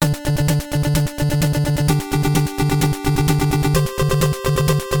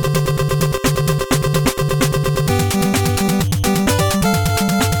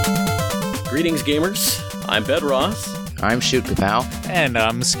I'm Bedros. I'm Shoot Kapow. And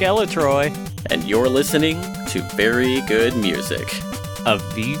I'm Skeletroy. And you're listening to Very Good Music, a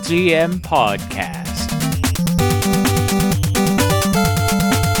VGM podcast.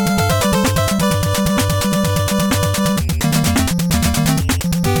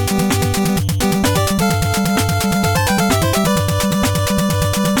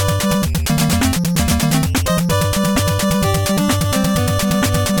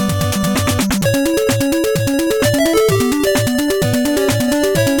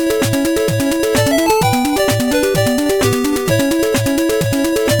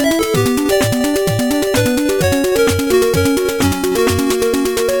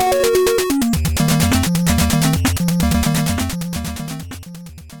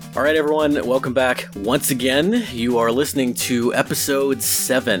 Welcome back once again. You are listening to episode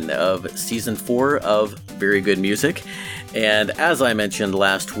 7 of season 4 of Very Good Music. And as I mentioned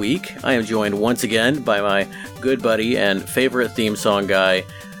last week, I am joined once again by my good buddy and favorite theme song guy,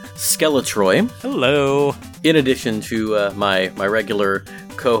 Skeletroy. Hello. In addition to my regular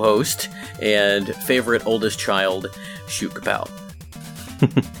co-host and favorite oldest child, Shoot Kapow.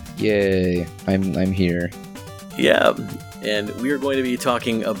 Yay, I'm here. Yeah, and we are going to be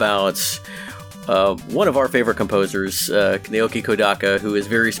talking about one of our favorite composers, Naoki Kodaka, who is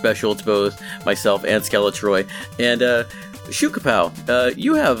very special to both myself and Skeletroy. And Shoot Kapow,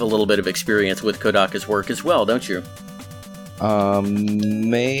 you have a little bit of experience with Kodaka's work as well, don't you?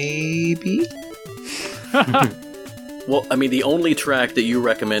 Maybe? Well, I mean, the only track that you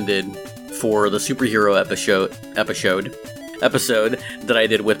recommended for the superhero episode that I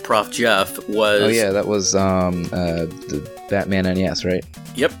did with Prof. Jeff was... Oh yeah, that was the Batman NES, right?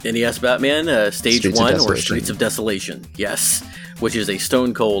 Yep, NES Batman, Stage Streets 1 or Streets of Desolation, yes, which is a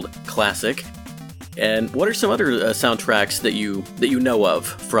stone cold classic. And what are some other soundtracks that you know of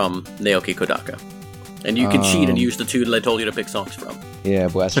from Naoki Kodaka? And you can cheat and use the two that I told you to pick songs from. Yeah,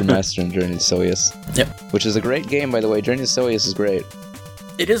 Blaster Master and Journey to Soyuz. Yep. Which is a great game, by the way. Journey to Soyuz is great.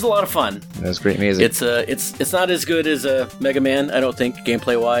 It is a lot of fun. It was great music. It's not as good as Mega Man, I don't think,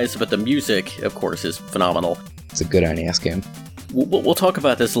 gameplay-wise, but the music, of course, is phenomenal. It's a good NES game. We'll talk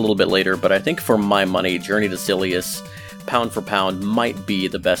about this a little bit later, but I think for my money, Journey to Soyuz, pound for pound, might be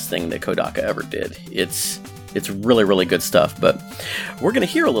the best thing that Kodaka ever did. It's really, really good stuff, but we're going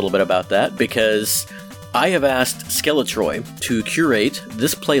to hear a little bit about that because I have asked Skeletroy to curate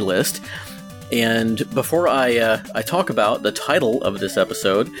this playlist. And before I talk about the title of this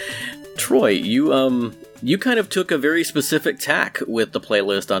episode, Troy, you kind of took a very specific tack with the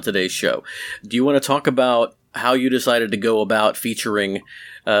playlist on today's show. Do you want to talk about how you decided to go about featuring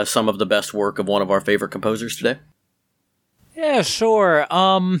some of the best work of one of our favorite composers today? Yeah, sure.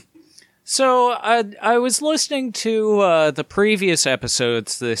 So I was listening to the previous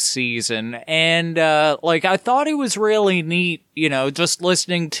episodes this season, and I thought it was really neat, just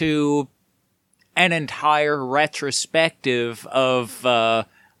listening to an entire retrospective of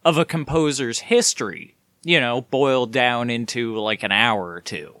a composer's history, boiled down into like an hour or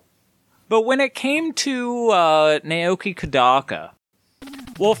two. But when it came to Naoki Kodaka,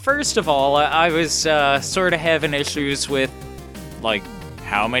 well, first of all, I was sort of having issues with,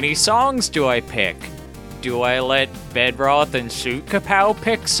 how many songs do I pick? Do I let Bedroth and Shoot Kapow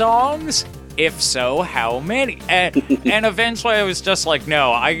pick songs? If so, how many? And eventually I was just like,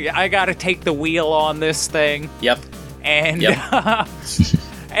 no, I gotta take the wheel on this thing. Yep. And,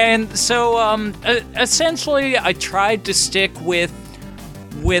 and so, essentially I tried to stick with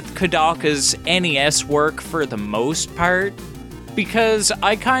Kodaka's NES work for the most part, because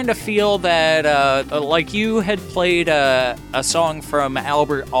I kind of feel that, you had played a song from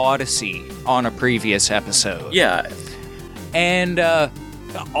Albert Odyssey on a previous episode. Yeah. And,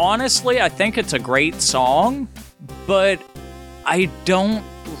 honestly, I think it's a great song, but I don't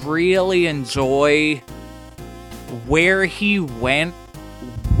really enjoy where he went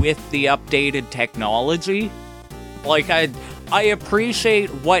with the updated technology. I appreciate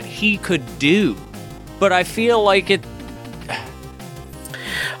what he could do, but I feel like it...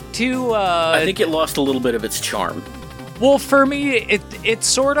 I think it lost a little bit of its charm. Well, for me, it's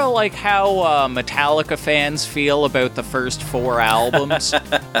sort of like how Metallica fans feel about the first 4 albums.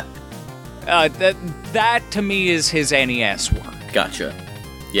 That to me is his NES work. Gotcha.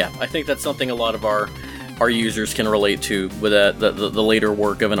 Yeah, I think that's something a lot of our users can relate to with the later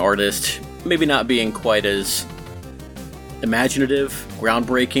work of an artist, maybe not being quite as imaginative,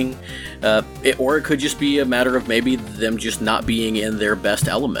 groundbreaking, or it could just be a matter of maybe them just not being in their best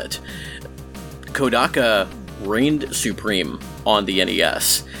element. Kodaka reigned supreme on the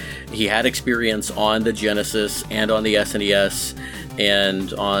NES. He had experience on the Genesis and on the SNES,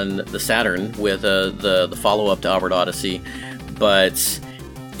 and on the Saturn with the follow-up to Albert Odyssey, but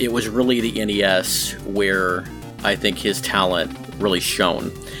it was really the NES where I think his talent really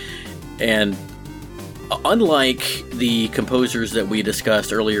shone. And unlike the composers that we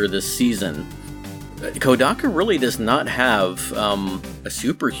discussed earlier this season, Kodaka really does not have a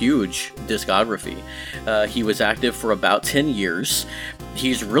super huge discography. He was active for about 10 years.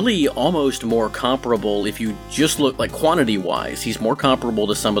 He's really almost more comparable, if you just look like quantity-wise, he's more comparable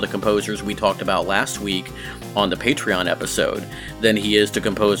to some of the composers we talked about last week on the Patreon episode than he is to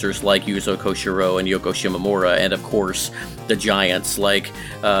composers like Yuzo Koshiro and Yoko Shimomura, and of course the giants like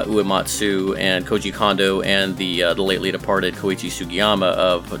Uematsu and Koji Kondo and the lately departed Koichi Sugiyama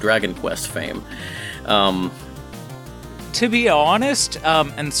of Dragon Quest fame. To be honest,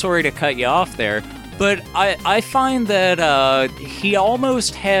 and sorry to cut you off there, but I find that he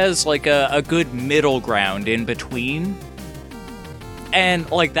almost has like a good middle ground in between. And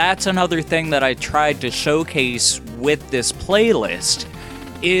like that's another thing that I tried to showcase with this playlist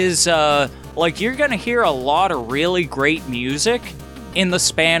is like you're gonna hear a lot of really great music in the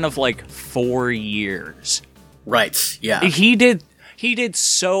span of like 4 years. Right, yeah. He did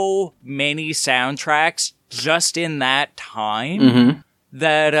so many soundtracks just in that time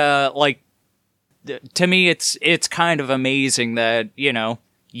that like to me it's kind of amazing that, you know,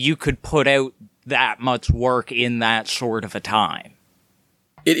 you could put out that much work in that short of a time.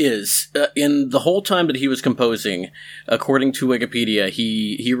 It is. In the whole time that he was composing, according to Wikipedia,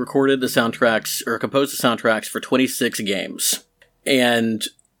 he recorded the soundtracks, or composed the soundtracks for 26 games. And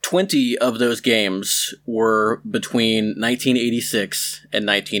 20 of those games were between 1986 and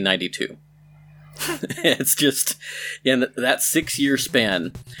 1992. It's just, in that 6-year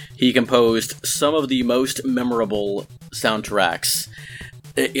span, he composed some of the most memorable soundtracks.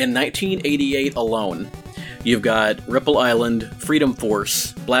 In 1988 alone, you've got Ripple Island, Freedom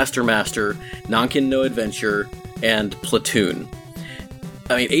Force, Blaster Master, Nankin no Adventure, and Platoon.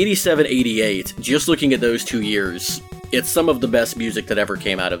 I mean, 87, 88, just looking at those 2 years, it's some of the best music that ever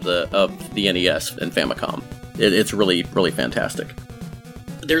came out of the NES and Famicom. It's really, really fantastic.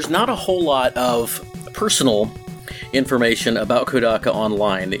 There's not a whole lot of personal information about Kodaka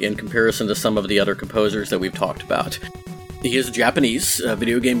online in comparison to some of the other composers that we've talked about. He is a Japanese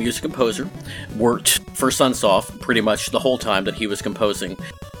video game music composer, worked for Sunsoft pretty much the whole time that he was composing.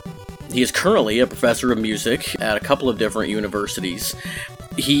 He is currently a professor of music at a couple of different universities.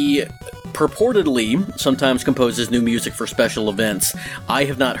 He purportedly sometimes composes new music for special events. I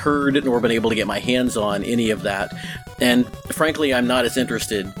have not heard nor been able to get my hands on any of that, and frankly, I'm not as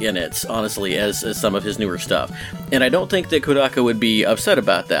interested in it, honestly, as some of his newer stuff. And I don't think that Kodaka would be upset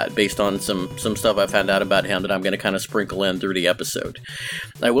about that, based on some stuff I found out about him that I'm going to kind of sprinkle in through the episode.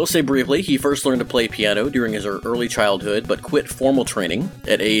 I will say briefly, he first learned to play piano during his early childhood, but quit formal training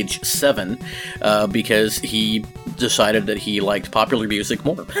at age 7 because he decided that he liked popular music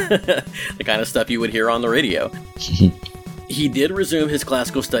more. The kind of stuff you would hear on the radio. He did resume his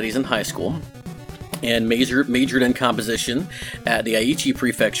classical studies in high school and majored in composition at the Aichi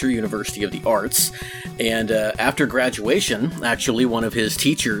Prefecture University of the Arts. And after graduation, actually, one of his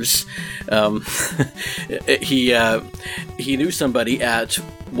teachers, he knew somebody at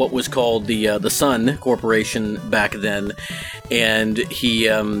what was called the Sun Corporation back then, and he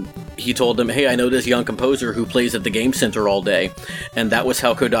told them, "Hey, I know this young composer who plays at the Game Center all day," and that was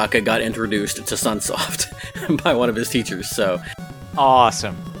how Kodaka got introduced to Sunsoft by one of his teachers. So,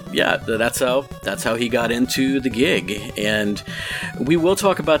 awesome. Yeah, that's how he got into the gig. And we will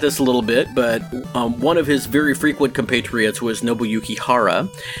talk about this a little bit, but one of his very frequent compatriots was Nobuyuki Hara.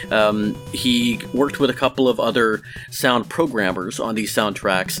 He worked with a couple of other sound programmers on these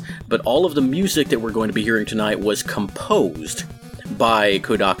soundtracks, but all of the music that we're going to be hearing tonight was composed by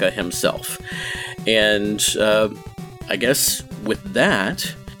Kodaka himself. And I guess with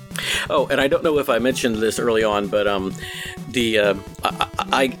that... Oh, and I don't know if I mentioned this early on, but I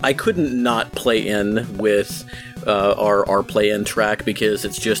couldn't not play in with our play-in track because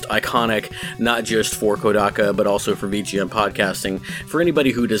it's just iconic, not just for Kodaka, but also for VGM podcasting. For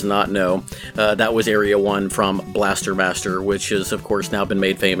anybody who does not know, that was Area 1 from Blaster Master, which has, of course, now been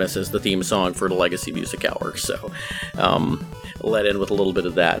made famous as the theme song for the Legacy Music Hour. So, let in with a little bit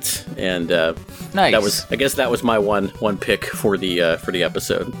of that, and nice. That was my one pick for the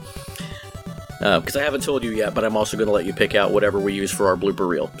episode. Because I haven't told you yet, but I'm also going to let you pick out whatever we use for our blooper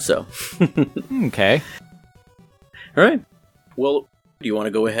reel. So, okay. All right. Well, do you want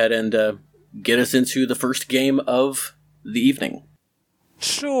to go ahead and get us into the first game of the evening?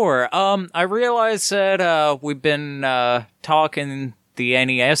 Sure. I realize that we've been talking the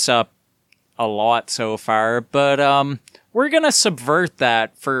NES up a lot so far, but we're gonna subvert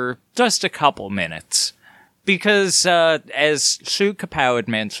that for just a couple minutes. Because, as Shoot Kapow had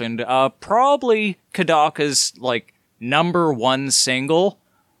mentioned, probably Kodaka's, number one single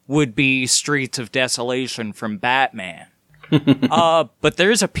would be Streets of Desolation from Batman. But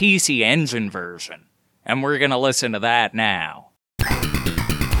there's a PC Engine version, and we're gonna listen to that now.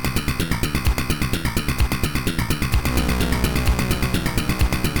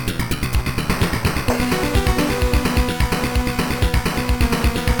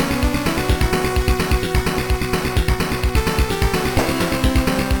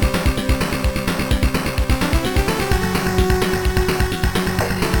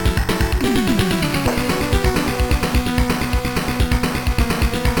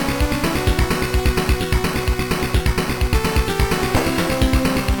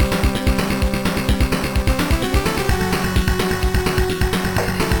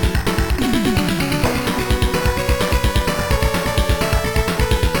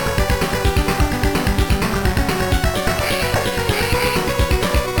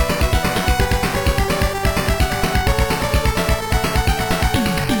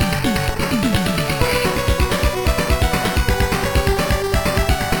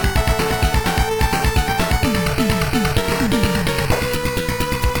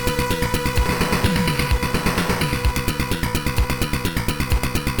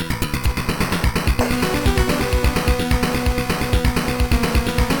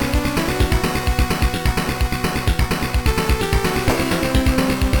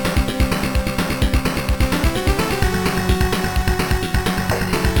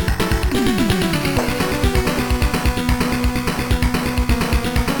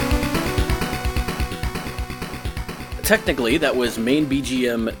 Technically, that was main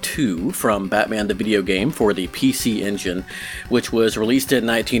BGM 2 from Batman the video game for the PC Engine, which was released in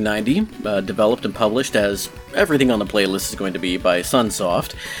 1990, developed and published, as everything on the playlist is going to be, by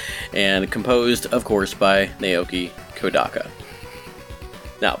Sunsoft, and composed, of course, by Naoki Kodaka.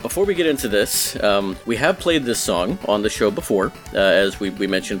 Now, before we get into this, we have played this song on the show before, as we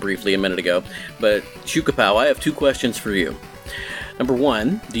mentioned briefly a minute ago, but Shoot Kapow, I have two questions for you. Number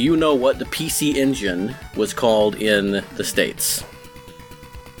one, do you know what the PC Engine was called in the States?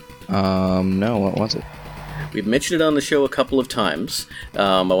 No, what was it? We've mentioned it on the show a couple of times.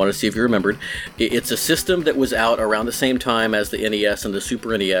 I want to see if you remembered. It's a system that was out around the same time as the NES and the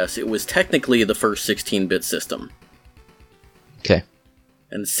Super NES. It was technically the first 16-bit system. Okay.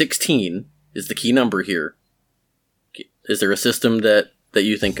 And 16 is the key number here. Is there a system that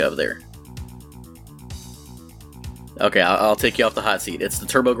you think of there? Okay, I'll take you off the hot seat. It's the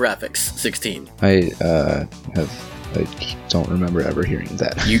TurboGrafx 16. I don't remember ever hearing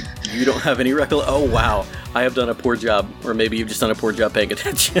that. You don't have any recollection? Oh, wow. I have done a poor job, or maybe you've just done a poor job paying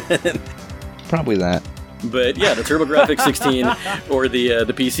attention. Probably that. But yeah, the TurboGrafx 16 or the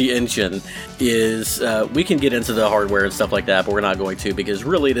PC Engine is, we can get into the hardware and stuff like that, but we're not going to, because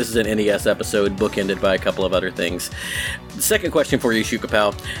really this is an NES episode bookended by a couple of other things. The second question for you, Shoot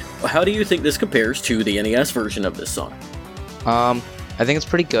Kapow, how do you think this compares to the NES version of this song? I think it's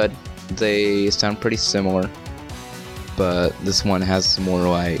pretty good. They sound pretty similar, but this one has some more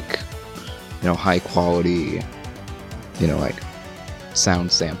high quality,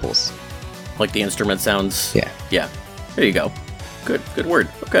 sound samples. Like the instrument sounds? Yeah. Yeah. There you go. Good word.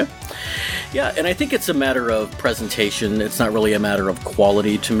 Okay. Yeah, and I think it's a matter of presentation. It's not really a matter of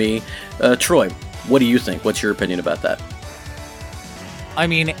quality to me. Troy, what do you think? What's your opinion about that? I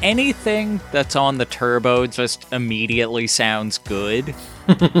mean, anything that's on the turbo just immediately sounds good.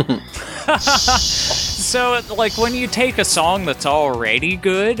 So, when you take a song that's already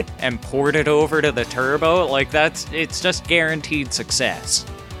good and port it over to the turbo, it's just guaranteed success.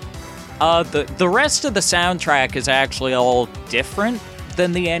 The rest of the soundtrack is actually all different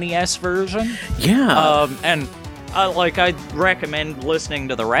than the NES version. Yeah. I'd recommend listening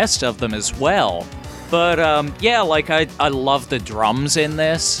to the rest of them as well. But, I love the drums in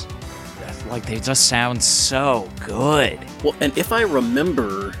this. They just sound so good. Well, and if I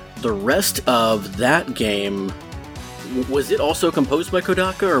remember, the rest of that game, was it also composed by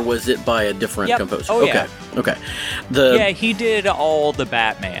Kodaka, or was it by a different composer? Oh, okay. Yeah. Okay. Yeah, he did all the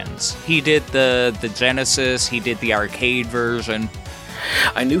Batmans. He did the Genesis, he did the arcade version.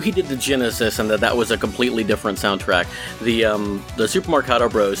 I knew he did the Genesis, and that was a completely different soundtrack. The Super Marcato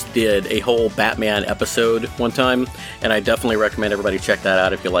Bros did a whole Batman episode one time, and I definitely recommend everybody check that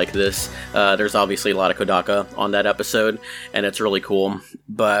out if you like this. There's obviously a lot of Kodaka on that episode, and it's really cool.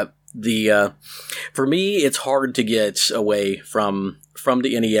 But for me, it's hard to get away from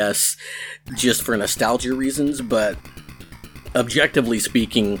the NES just for nostalgia reasons, but objectively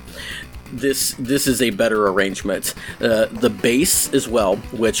speaking, this is a better arrangement. The bass as well,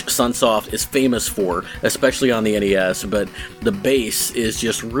 which Sunsoft is famous for, especially on the NES, but the bass is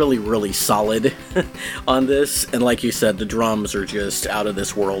just really, really solid on this. And like you said, the drums are just out of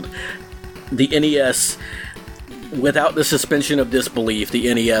this world. The NES, without the suspension of disbelief,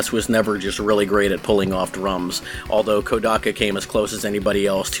 the NES was never just really great at pulling off drums, although Kodaka came as close as anybody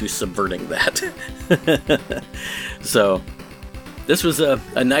else to subverting that. So, this was a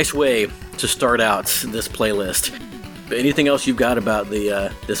nice way to start out this playlist. Anything else you've got about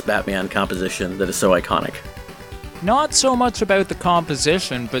this Batman composition that is so iconic? Not so much about the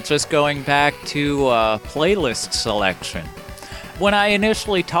composition, but just going back to playlist selection. When I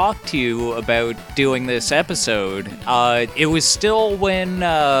initially talked to you about doing this episode, it was still when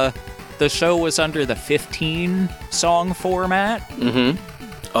the show was under the 15-song format. Mm-hmm.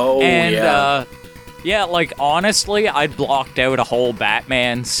 Oh, and, yeah. Yeah, like, honestly, I'd blocked out a whole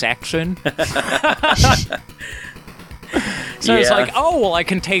Batman section. So it's like, oh, well, I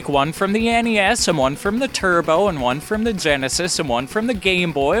can take one from the NES, and one from the Turbo, and one from the Genesis, and one from the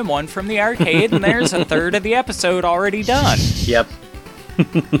Game Boy, and one from the arcade, and there's a third of the episode already done. Yep.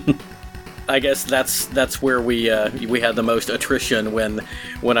 I guess that's where we had the most attrition when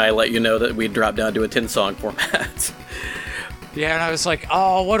I let you know that we'd dropped down to a 10-song format. Yeah, and I was like,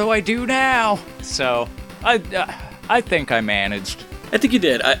 oh, what do I do now? So, I think I managed. I think you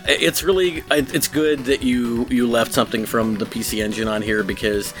did. It's good that you left something from the PC Engine on here,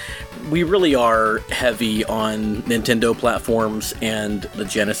 because we really are heavy on Nintendo platforms and the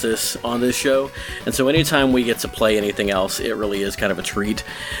Genesis on this show. And so anytime we get to play anything else, it really is kind of a treat.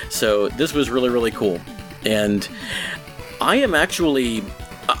 So this was really, really cool. And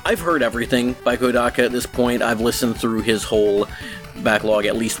I've heard everything by Kodaka at this point. I've listened through his whole backlog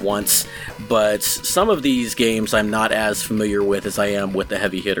at least once, but some of these games I'm not as familiar with as I am with the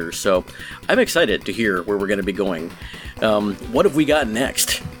heavy hitters, so I'm excited to hear where we're going to be going. What have we got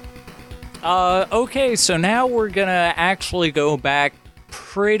next? Okay, so now we're gonna actually go back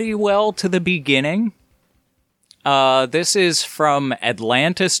pretty well to the beginning. This is from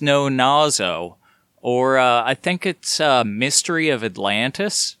Atlantis no Nazo, or I think it's Mystery of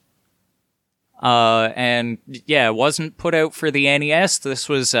Atlantis. And yeah, it wasn't put out for the NES. This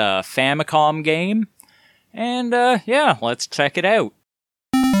was a Famicom game. And yeah, let's check it out.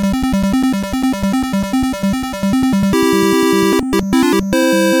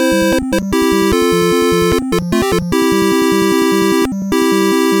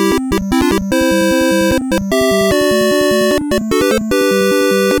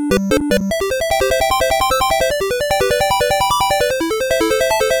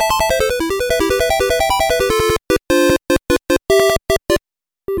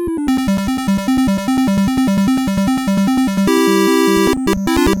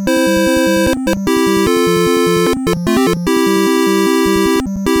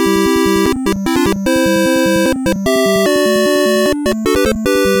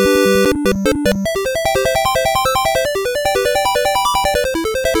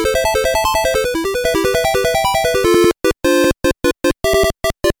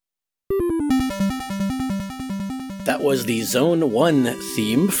 That was the Zone 1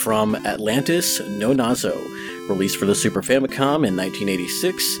 theme from Atlantis no Nazo, released for the Super Famicom in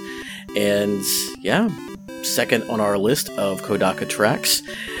 1986, and yeah, second on our list of Kodaka tracks,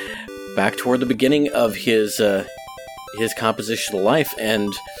 back toward the beginning of his compositional life,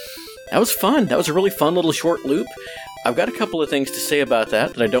 and that was fun. That was a really fun little short loop. I've got a couple of things to say about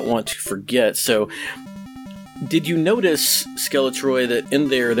that I don't want to forget. So, did you notice, Skeletroy, that in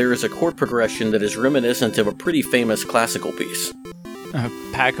there is a chord progression that is reminiscent of a pretty famous classical piece?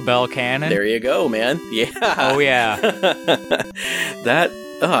 Pachelbel Canon? There you go, man. Yeah. Oh, yeah.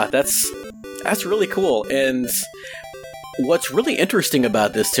 That's really cool. And what's really interesting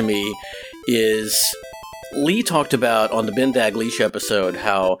about this to me is Lee talked about on the Ben Daglish episode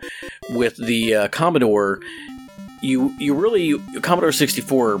how with the Commodore, Commodore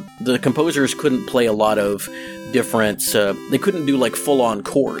 64, the composers couldn't play a lot of different, they couldn't do like full-on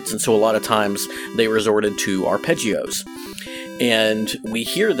chords, and so a lot of times they resorted to arpeggios. And we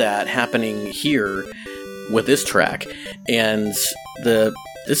hear that happening here with this track, and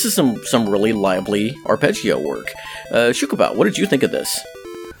this is some really lively arpeggio work. Shukabat, what did you think of this?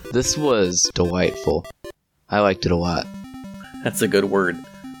 This was delightful. I liked it a lot. That's a good word.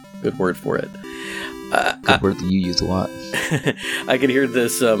 Good word for it. Good word that you use a lot. I could hear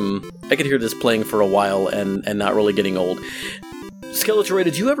this. I could hear this playing for a while and not really getting old. Skeletroy,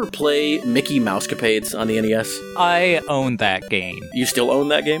 did you ever play Mickey Mousecapades on the NES? I own that game. You still own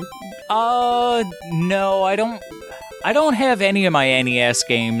that game? No, I don't. I don't have any of my NES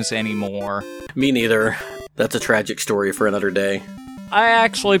games anymore. Me neither. That's a tragic story for another day. I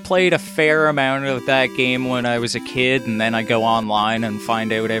actually played a fair amount of that game when I was a kid, and then I go online and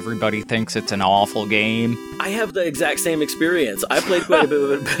find out everybody thinks it's an awful game. I have the exact same experience. I played quite a bit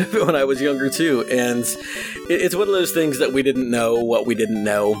of it when I was younger, too, and it's one of those things that we didn't know what we didn't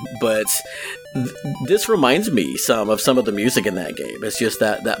know, but this reminds me of some of the music in that game. It's just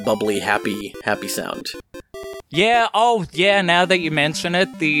that bubbly, happy sound. Yeah, oh, yeah, now that you mention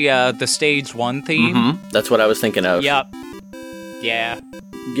it, the Stage 1 theme. Mm-hmm. That's what I was thinking of. Yep. Yeah.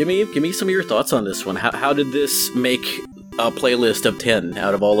 Give me some of your thoughts on this one. How did this make a playlist of 10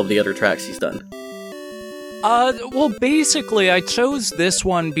 out of all of the other tracks he's done? Well, basically, I chose this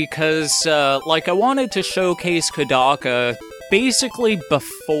one because, I wanted to showcase Kodaka basically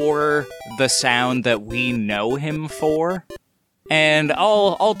before the sound that we know him for. And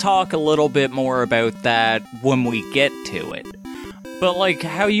I'll talk a little bit more about that when we get to it. But, like,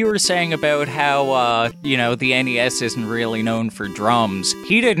 how you were saying about how, the NES isn't really known for drums,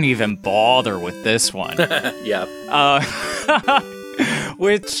 he didn't even bother with this one. Yeah.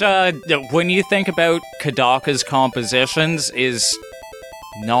 Which, when you think about Kodaka's compositions, is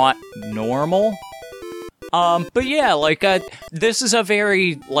not normal. But yeah, this is a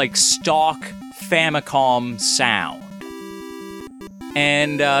very, stock Famicom sound.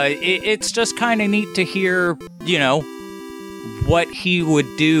 And, it's just kind of neat to hear, what he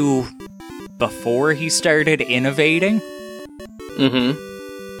would do before he started innovating. Mm-hmm.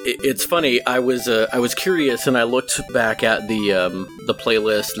 It's funny. I was curious, and I looked back at the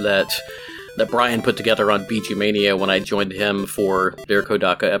playlist that Brian put together on BG Mania when I joined him for their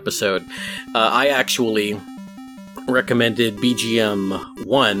Kodaka episode. I actually recommended BGM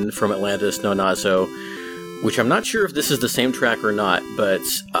 1 from Atlantis no Nazo, which I'm not sure if this is the same track or not, but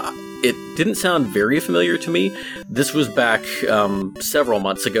it didn't sound very familiar to me. This was back several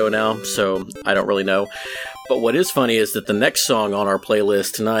months ago now, so I don't really know. But what is funny is that the next song on our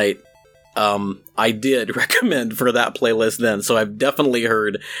playlist tonight, I did recommend for that playlist then, so I've definitely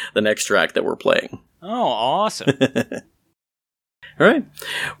heard the next track that we're playing. Oh, awesome. All right.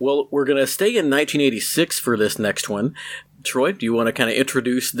 Well, we're going to stay in 1986 for this next one. Troy, do you want to kind of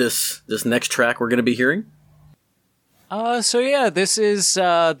introduce this next track we're going to be hearing? This is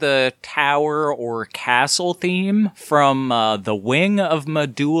the tower or castle theme from The Wing of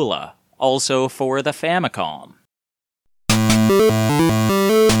Medulla, also for the Famicom.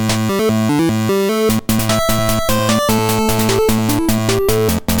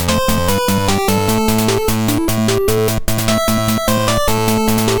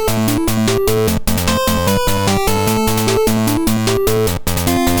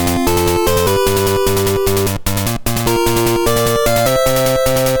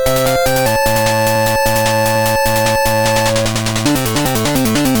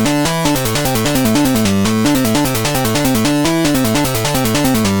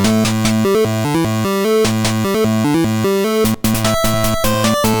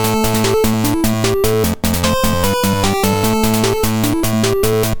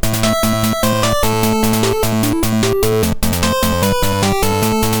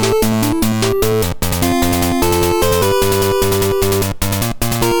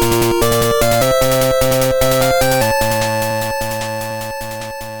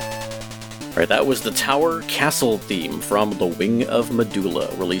 That was the Tower Castle theme from The Wing of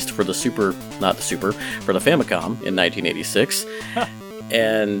Medulla, released for the for the Famicom in 1986.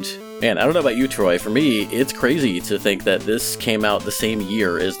 And, man, I don't know about you, Troy. For me, it's crazy to think that this came out the same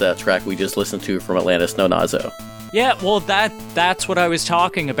year as that track we just listened to from Atlantis no Nazo. Yeah, well, that's what I was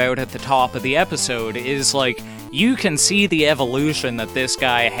talking about at the top of the episode, is, you can see the evolution that this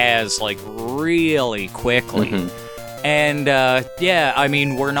guy has, really quickly. Mm-hmm. And, I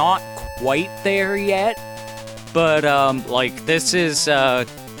mean, we're not quite there yet, but this is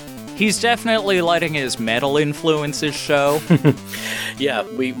he's definitely letting his metal influences show. Yeah,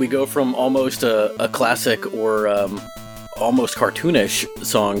 we go from almost a classic or almost cartoonish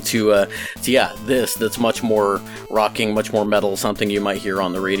song to this that's much more rocking, much more metal, something you might hear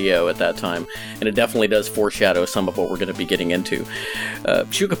on the radio at that time, and it definitely does foreshadow some of what we're going to be getting into.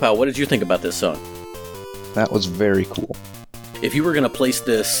 Shukapow, what did you think about this song? That was very cool. If you were going to place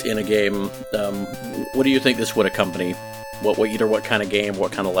this in a game, what do you think this would accompany? What kind of game,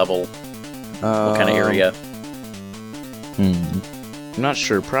 what kind of level, what kind of area? I'm not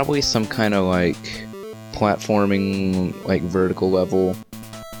sure. Probably some kind of platforming, vertical level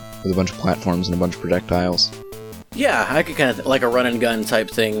with a bunch of platforms and a bunch of projectiles. Yeah, I could kind of like a run and gun type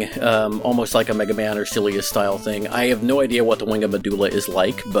thing, almost like a Mega Man or Silius style thing. I have no idea what the Wing of Medulla is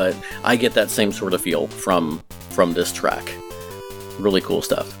like, but I get that same sort of feel from from this track. Really cool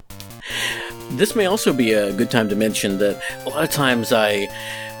stuff. This may also be a good time to mention that a lot of times I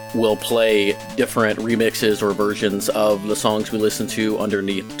will play different remixes or versions of the songs we listen to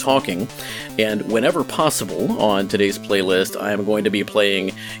underneath talking, and whenever possible on today's playlist, I am going to be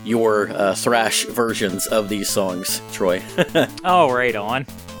playing your thrash versions of these songs, Troy. Oh, right on.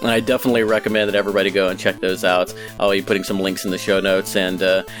 And I definitely recommend that everybody go and check those out. I'll be putting some links in the show notes, and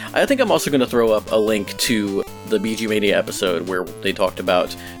I think I'm also going to throw up a link to the BG Mania episode where they talked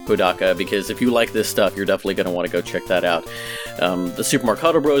about Kodaka, because if you like this stuff, you're definitely going to want to go check that out. The Super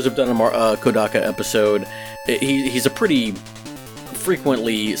Marcato Bros have done a Kodaka episode. He's a pretty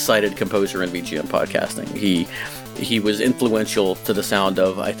frequently cited composer in VGM podcasting. He was influential to the sound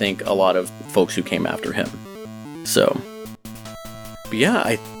of, I think, a lot of folks who came after him. So, but yeah,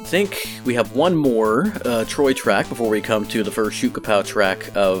 I think we have one more Troy track before we come to the first Shoot Kapow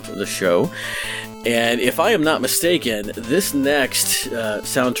track of the show. And if I am not mistaken, this next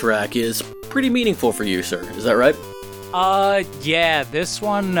soundtrack is pretty meaningful for you, sir. Is that right? Yeah, this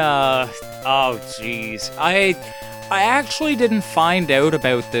one, oh jeez. I actually didn't find out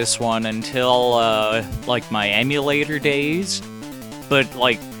about this one until, like, my emulator days. But,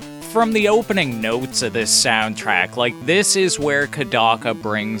 like, from the opening notes of this soundtrack, like, this is where Kodaka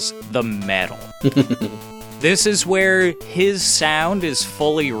brings the metal. This is where his sound is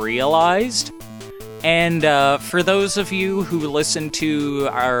fully realized. And for those of you who listened to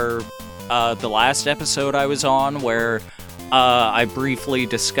our the last episode I was on, where I briefly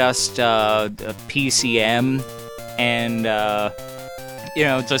discussed PCM and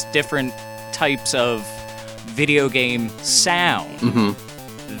just different types of video game sound.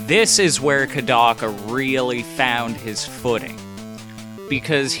 Mm-hmm. This is where Kodaka really found his footing,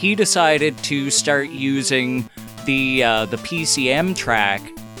 because he decided to start using the PCM track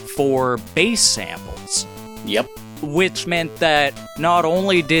for bass samples. Yep. Which meant that not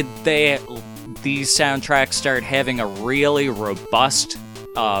only did these soundtracks start having a really robust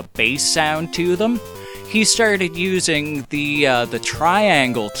bass sound to them, he started using the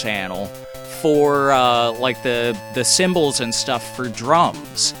triangle channel for like the cymbals and stuff for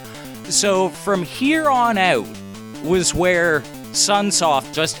drums. So from here on out was where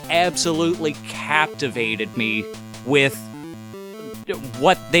Sunsoft just absolutely captivated me with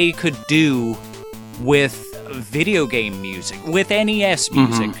what they could do with video game music, with NES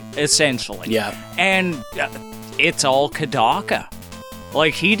music, essentially. Yeah. And it's all Kodaka.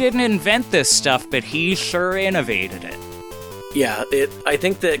 Like, he didn't invent this stuff, but he sure innovated it. Yeah, I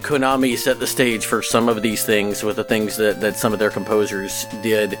think that Konami set the stage for some of these things with the things that some of their composers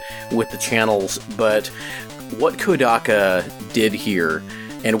did with the channels, but what Kodaka did here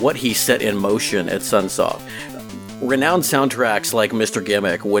and what he set in motion at Sunsoft, renowned soundtracks like Mr.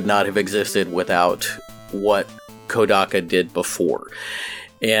 Gimmick would not have existed without what Kodaka did before.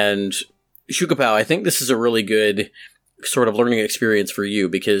 And Shoot Kapow, I think this is a really good sort of learning experience for you,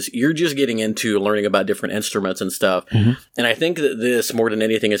 because you're just getting into learning about different instruments and stuff. Mm-hmm. And I think that this, more than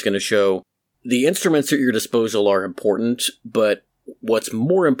anything, is going to show the instruments at your disposal are important, but what's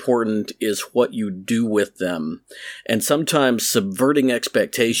more important is what you do with them. And sometimes subverting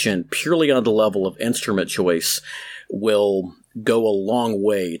expectation purely on the level of instrument choice will go a long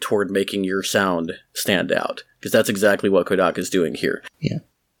way toward making your sound stand out, because that's exactly what Kodaka is doing here. Yeah.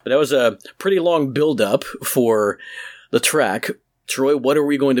 But that was a pretty long build-up for the track. Troy, what are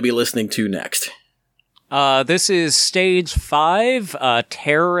we going to be listening to next? This is Stage 5,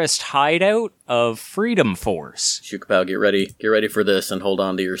 Terrorist Hideout of Freedom Force. Shoot Kapow, get ready. Get ready for this and hold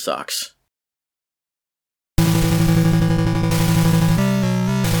on to your socks.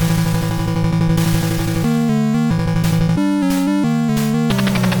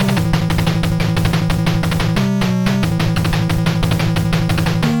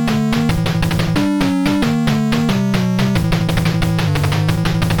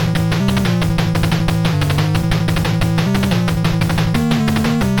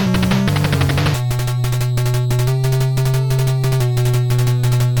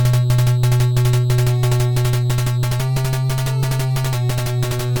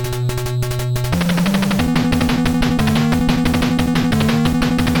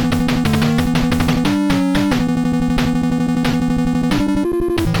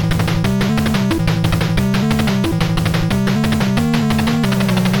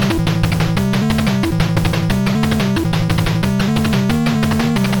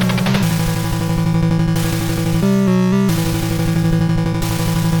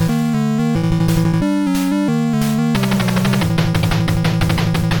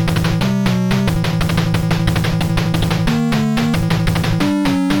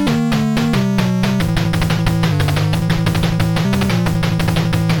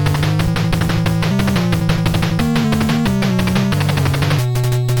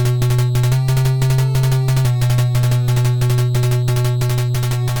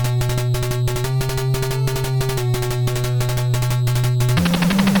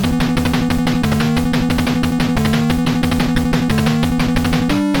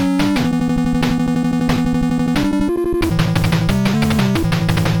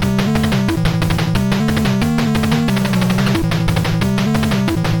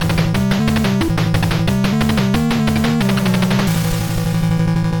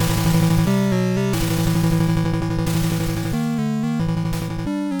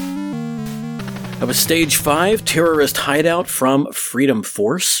 of a Stage 5 terrorist hideout from Freedom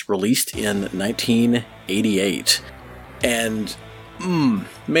Force, released in 1988. And,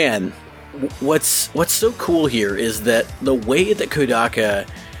 man, what's so cool here is that the way that Kodaka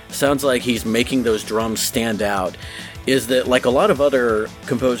sounds like he's making those drums stand out is that, like a lot of other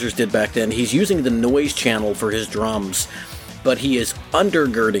composers did back then, he's using the noise channel for his drums, but he is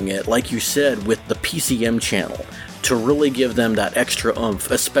undergirding it, like you said, with the PCM channel to really give them that extra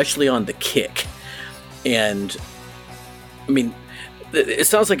oomph, especially on the kick. And, I mean, it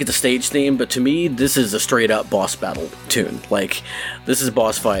sounds like it's a stage theme, but to me, this is a straight-up boss battle tune. Like, this is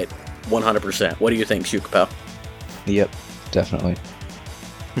boss fight 100%. What do you think, Shukapao? Yep, definitely.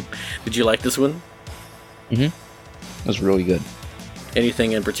 Did you like this one? Mm-hmm. It was really good.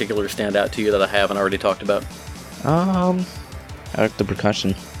 Anything in particular stand out to you that I haven't already talked about? I like the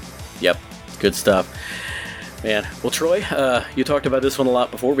percussion. Yep, good stuff. Man, well, Troy, you talked about this one a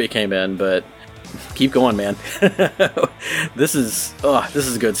lot before we came in, but keep going, man. This is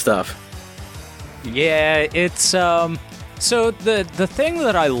good stuff. Yeah, it's so the thing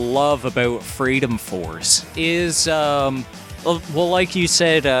that I love about Freedom Force is well, like you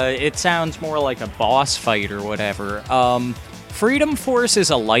said, it sounds more like a boss fight or whatever. Freedom Force is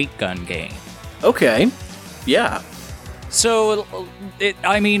a light gun game. Okay. Yeah. So,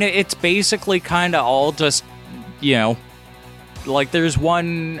 it's basically kind of all just, like there's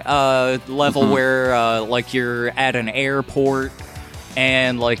one level where like you're at an airport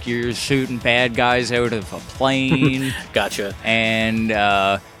and like you're shooting bad guys out of a plane. Gotcha. And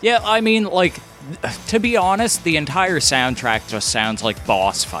like, to be honest, the entire soundtrack just sounds like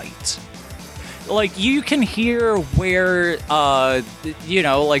boss fights. Like, you can hear where,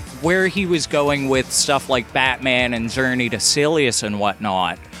 like, where he was going with stuff like Batman and Journey to Silius and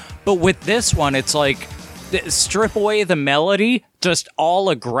whatnot. But with this one, it's like, strip away the melody, just all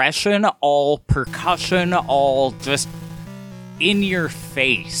aggression, all percussion, all just in your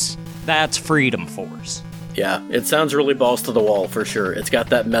face. That's Freedom Force. Yeah, it sounds really balls to the wall, for sure. It's got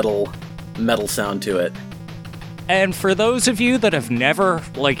that metal sound to it. And for those of you that have never,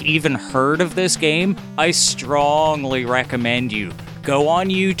 like, even heard of this game, I strongly recommend you go on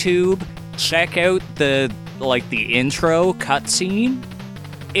YouTube, check out the intro cutscene.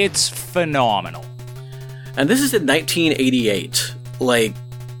 It's phenomenal. And this is in 1988. Like,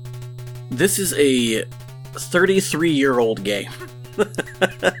 this is a 33-year-old game.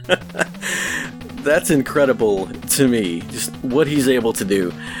 That's incredible to me, just what he's able to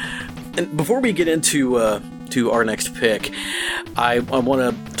do. And before we get into our next pick, I want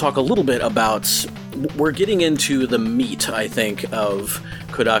to talk a little bit about, we're getting into the meat, I think, of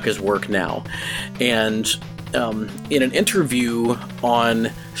Kodaka's work now. And in an interview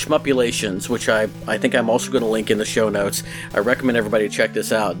on Shmupulations, which I think I'm also going to link in the show notes, I recommend everybody check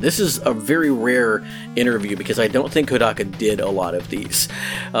this out. This is a very rare interview because I don't think Kodaka did a lot of these.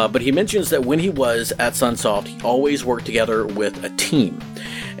 But he mentions that when he was at Sunsoft, he always worked together with a team.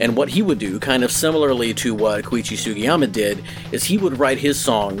 And what he would do, kind of similarly to what Koichi Sugiyama did, is he would write his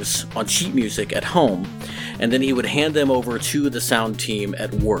songs on sheet music at home, and then he would hand them over to the sound team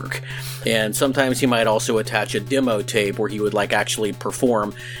at work. And sometimes he might also attach a demo tape where he would actually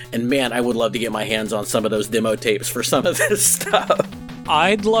perform. And man, I would love to get my hands on some of those demo tapes for some of this stuff.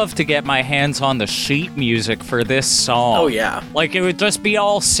 I'd love to get my hands on the sheet music for this song. Oh yeah. Like, it would just be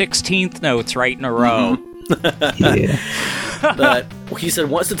all 16th notes right in a row. Yeah. But he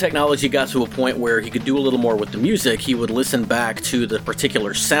said once the technology got to a point where he could do a little more with the music, he would listen back to the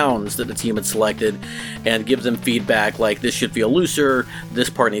particular sounds that the team had selected and give them feedback like, this should feel looser, this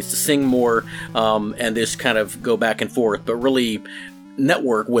part needs to sing more, and this kind of go back and forth, but really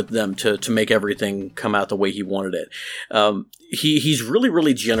network with them to make everything come out the way he wanted it. He's really,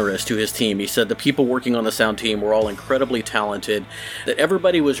 really generous to his team. He said the people working on the sound team were all incredibly talented, that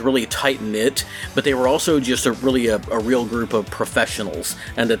everybody was really tight-knit, but they were also just a real group of professionals,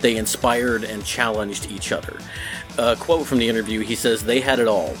 and that they inspired and challenged each other. A quote from the interview, he says, they had it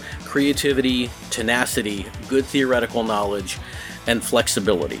all: creativity, tenacity, good theoretical knowledge, and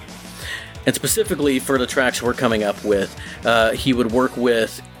flexibility. And specifically for the tracks we're coming up with, he would work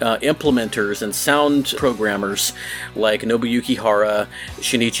with implementers and sound programmers like Nobuyuki Hara,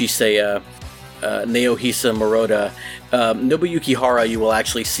 Shinichi Seiya, Naohisa Murata. Nobuyuki Hara you will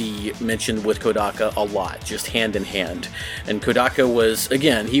actually see mentioned with Kodaka a lot, just hand in hand. And Kodaka was,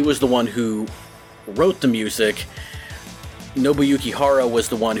 again, he was the one who wrote the music. Nobuyuki Hara was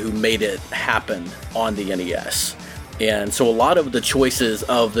the one who made it happen on the NES. And so a lot of the choices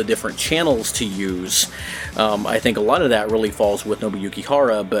of the different channels to use, I think a lot of that really falls with Nobuyuki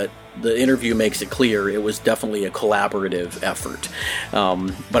Hara, but the interview makes it clear it was definitely a collaborative effort.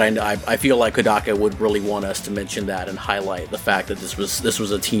 But I feel like Kodaka would really want us to mention that and highlight the fact that this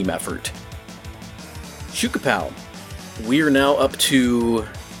was a team effort. Shukapow, we are now up to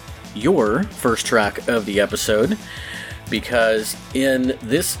your first track of the episode, because in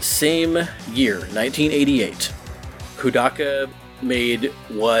this same year, 1988, Kodaka made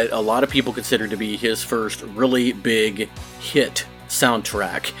what a lot of people consider to be his first really big hit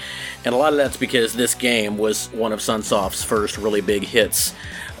soundtrack. And a lot of that's because this game was one of Sunsoft's first really big hits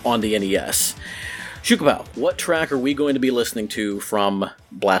on the NES. Shukapow, what track are we going to be listening to from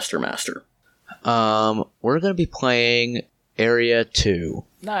Blaster Master? We're going to be playing Area 2.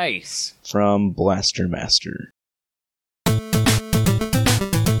 Nice. From Blaster Master.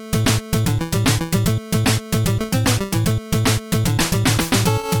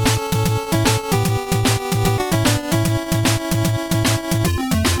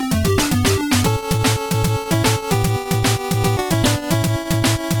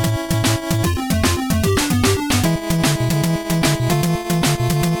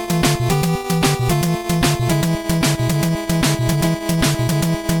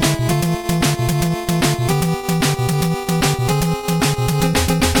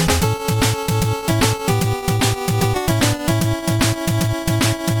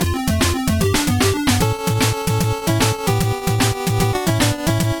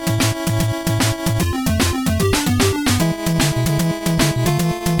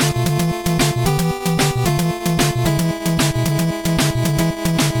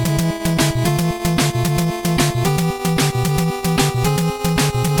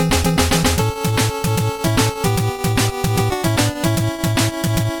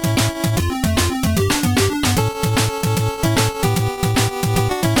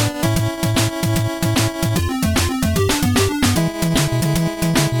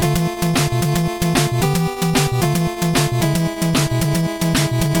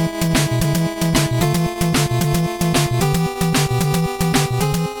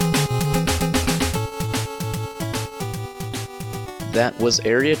 That was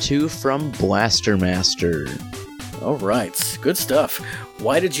Area 2 from Blaster Master. All right, good stuff.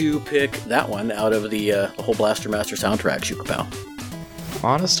 Why did you pick that one out of the whole Blaster Master soundtrack, Shukapow?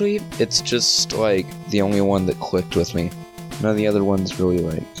 Honestly, it's just, like, the only one that clicked with me. None of the other ones really,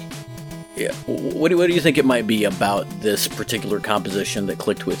 like... Yeah, what do you think it might be about this particular composition that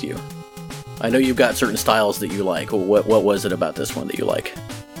clicked with you? I know you've got certain styles that you like. What was it about this one that you like?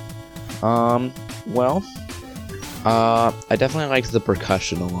 Well... I definitely liked the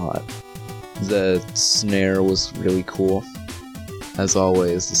percussion a lot. The snare was really cool. As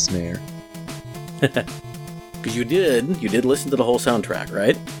always, the snare. Because you did listen to the whole soundtrack,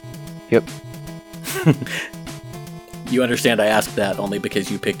 right? Yep. You understand I asked that only because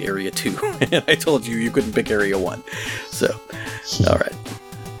you picked Area 2, and I told you couldn't pick Area 1. So, alright.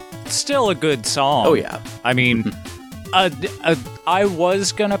 Still a good song. Oh yeah. I mean... I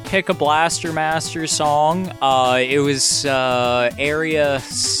was gonna pick a Blaster Master song. It was Area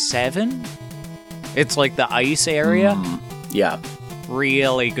 7. It's like the ice area. Yeah.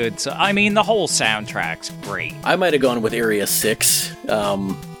 Really good. I mean, the whole soundtrack's great. I might have gone with Area 6.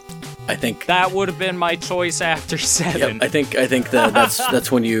 I think that would have been my choice after 7. Yep, I think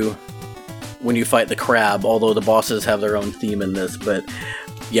that's when you fight the crab. Although the bosses have their own theme in this, but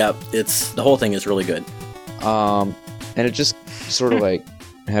yeah, the whole thing is really good. And it just sort of like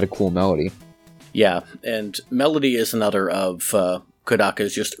had a cool melody. Yeah, and melody is another of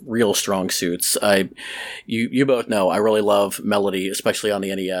Kodaka's just real strong suits. You both know I really love melody, especially on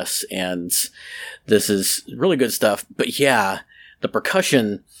the NES, and this is really good stuff. But yeah, the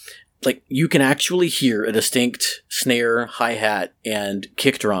percussion, like you can actually hear a distinct snare, hi-hat, and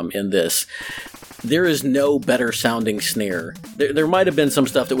kick drum in this. There is no better sounding snare. There might have been some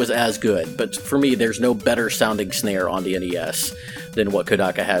stuff that was as good, but for me, there's no better sounding snare on the NES than what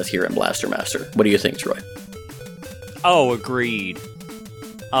Kodaka has here in Blaster Master. What do you think, Troy? Oh, agreed.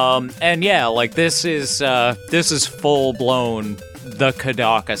 And yeah, like this is full blown the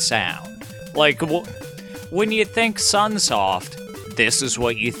Kodaka sound. Like when you think Sunsoft, this is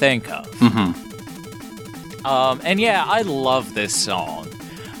what you think of. Mm-hmm. And yeah, I love this song.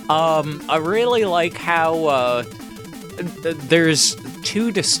 I really like how there's two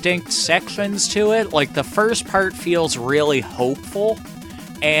distinct sections to it. Like, the first part feels really hopeful,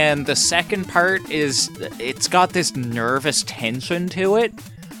 and the second part it's got this nervous tension to it.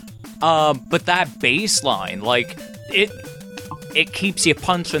 But that bass line, like, it keeps you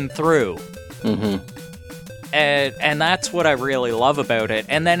punching through. Mm-hmm. And that's what I really love about it.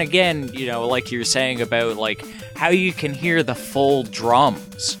 And then again, you know, like you're saying about, like, how you can hear the full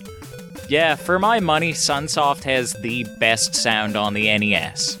drums Yeah, for my money, Sunsoft has the best sound on the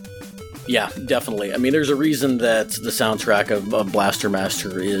NES. Yeah, definitely. I mean, there's a reason that the soundtrack of Blaster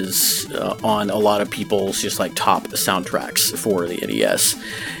Master is on a lot of people's just like top soundtracks for the NES.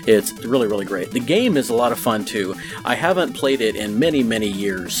 It's really, really great. The game is a lot of fun too. I haven't played it in many, many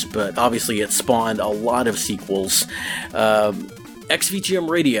years, but obviously it spawned a lot of sequels. XVGM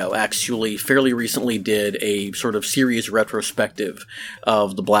Radio actually fairly recently did a sort of series retrospective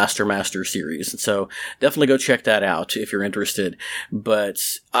of the Blaster Master series, and so definitely go check that out if you're interested. But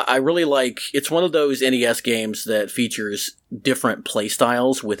I really like, it's one of those NES games that features different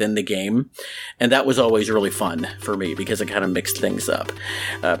playstyles within the game, and that was always really fun for me because it kind of mixed things up.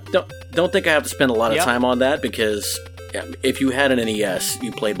 Don't think I have to spend a lot of time on that, because if you had an NES,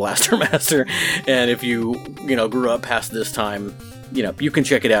 you played Blaster Master, and if you grew up past this time, you can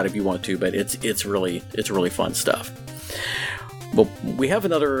check it out if you want to, but it's really fun stuff. Well, we have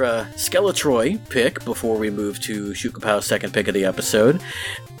another Skeletroy pick before we move to Shukapow's second pick of the episode,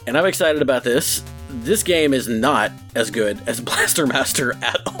 and I'm excited about this. This game is not as good as Blaster Master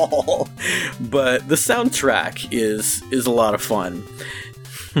at all, but the soundtrack is a lot of fun.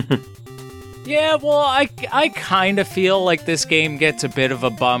 Yeah, well, I kind of feel like this game gets a bit of a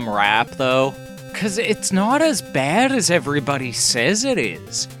bum rap, though. Because it's not as bad as everybody says it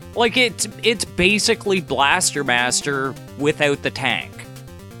is. Like, it's basically Blaster Master without the tank.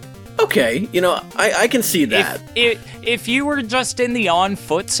 Okay, I can see that. If you were just in the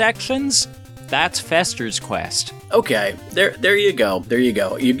on-foot sections, that's Fester's Quest. Okay, there you go. There you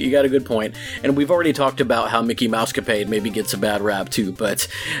go. You got a good point. And we've already talked about how Mickey Mousecapade maybe gets a bad rap, too, but...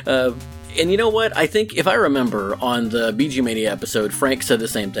 And you know what? I think, if I remember, on the BG Mania episode, Frank said the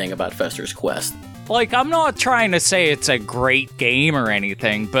same thing about Fester's Quest. Like, I'm not trying to say it's a great game or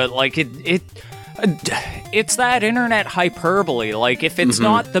anything, but, like, it's that internet hyperbole. Like, if it's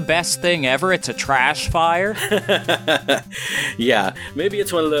not the best thing ever, it's a trash fire. Yeah, maybe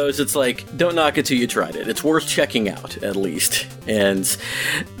it's one of those, it's like, don't knock it till you tried it. It's worth checking out, at least. And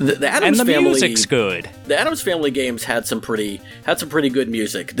the Addams Family... And the music's good. The Addams Family games had some pretty good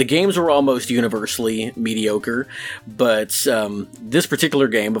music. The games were almost universally mediocre, but this particular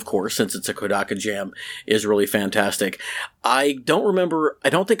game, of course, since it's a Kodaka jam, is really fantastic. I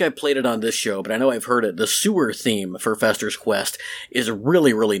don't think I played it on this show, but I know I've heard it. The sewer theme for Fester's Quest is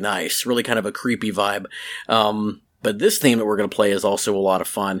really, really nice. Really kind of a creepy vibe. But this theme that we're going to play is also a lot of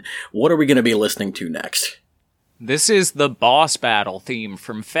fun. What are we going to be listening to next? This is the boss battle theme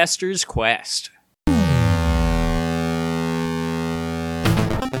from Fester's Quest.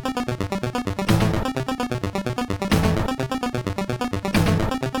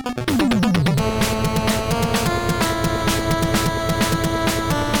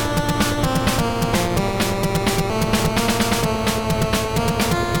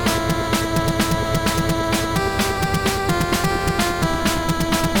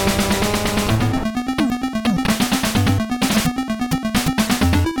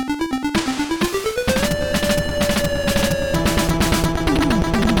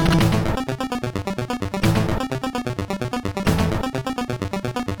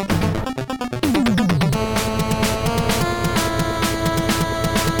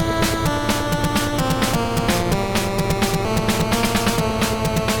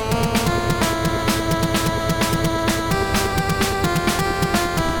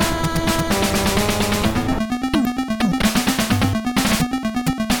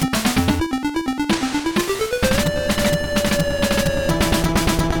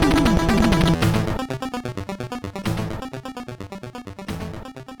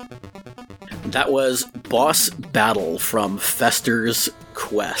 That was Boss Battle from Fester's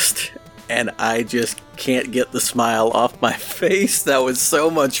Quest, and I just can't get the smile off my face. That was so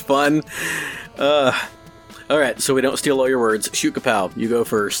much fun. Alright, so we don't steal all your words. Shukapow, you go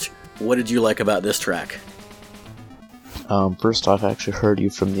first. What did you like about this track? First off, I actually heard you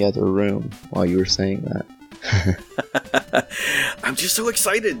from the other room while you were saying that. I'm just so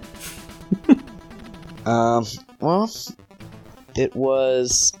excited. Well,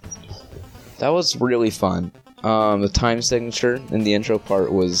 that was really fun. The time signature in the intro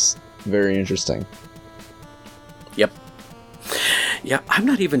part was very interesting. Yep. Yeah, I'm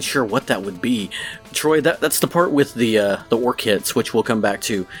not even sure what that would be. Troy, that's the part with the orc hits, which we'll come back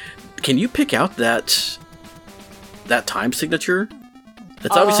to. Can you pick out that time signature?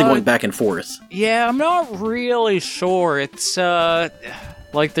 It's obviously going back and forth. Yeah, I'm not really sure. It's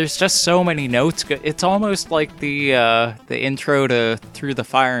like there's just so many notes. It's almost like the intro to Through the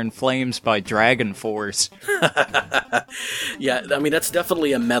Fire and Flames by Dragon Force. Yeah, I mean, that's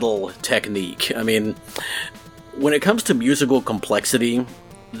definitely a metal technique. I mean, when it comes to musical complexity,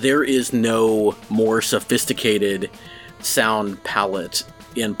 there is no more sophisticated sound palette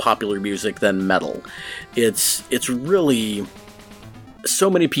in popular music than metal. It's really, so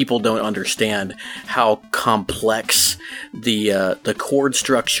many people don't understand how complex the chord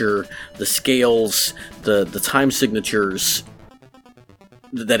structure, the scales, the time signatures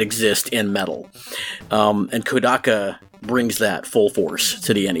that exist in metal. And Kodaka brings that full force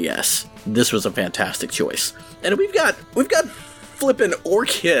to the NES. This was a fantastic choice. And we've got flippin' orc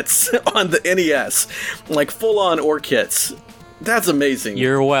hits on the NES, like full-on orc hits. That's amazing.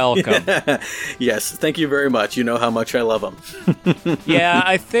 You're welcome. Yes, thank you very much. You know how much I love them. Yeah,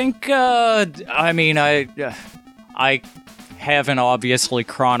 I think, I haven't obviously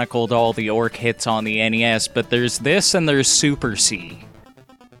chronicled all the orc hits on the NES, but there's this and there's Super C.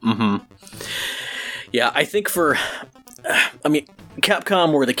 Mm-hmm. Yeah, I think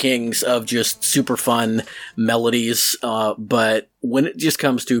Capcom were the kings of just super fun melodies, but when it just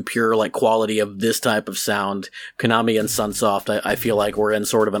comes to pure like quality of this type of sound, Konami and Sunsoft, I feel like we're in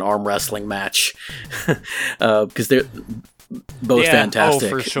sort of an arm wrestling match because they're both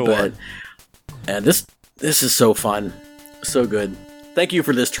fantastic. Oh, for sure. But this is so fun, so good. Thank you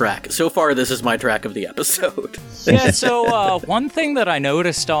for this track. So far, this is my track of the episode. Yeah. So one thing that I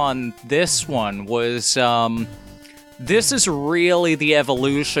noticed on this one was. This is really the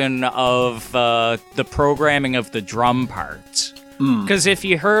evolution of the programming of the drum parts. Because if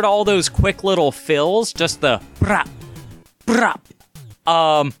you heard all those quick little fills, just the brap, brap,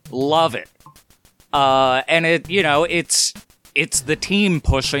 love it. And it's the team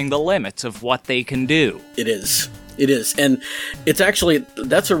pushing the limits of what they can do. It is. And it's actually,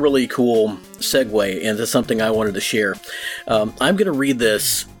 that's a really cool segue into something I wanted to share. I'm going to read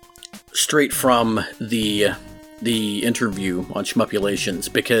this straight from the interview on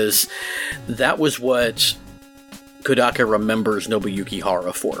Shmupulations, because that was what Kodaka remembers Nobuyuki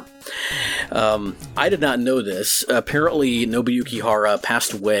Hara for. I did not know this. Apparently, Nobuyuki Hara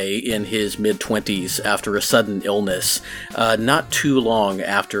passed away in his mid-20s after a sudden illness, not too long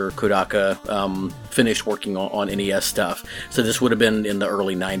after Kodaka finished working on NES stuff. So this would have been in the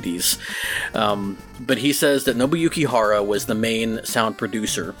early 90s. But he says that Nobuyuki Hara was the main sound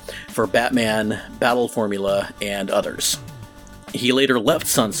producer for Batman, Battle Formula, and others. He later left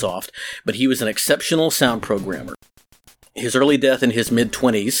Sunsoft, but he was an exceptional sound programmer. His early death in his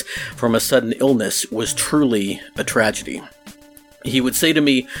mid-20s from a sudden illness was truly a tragedy. He would say to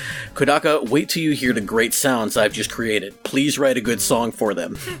me, "Kodaka, wait till you hear the great sounds I've just created. Please write a good song for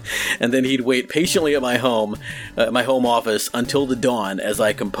them." And then he'd wait patiently at my home office until the dawn as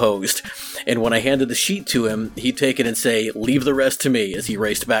I composed. And when I handed the sheet to him, he'd take it and say, "Leave the rest to me," as he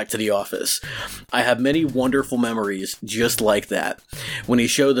raced back to the office. I have many wonderful memories just like that. When he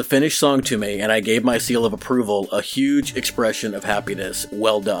showed the finished song to me and I gave my seal of approval, a huge expression of happiness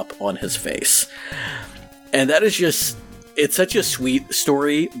welled up on his face. And that is just... It's such a sweet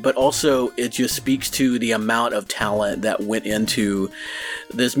story, but also it just speaks to the amount of talent that went into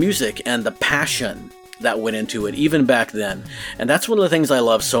this music and the passion that went into it, even back then. And that's one of the things I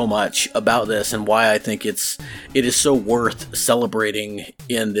love so much about this, and why I think it is so worth celebrating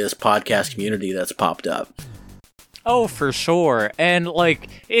in this podcast community that's popped up. Oh, for sure. And, like,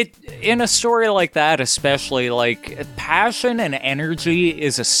 in a story like that, especially, like, passion and energy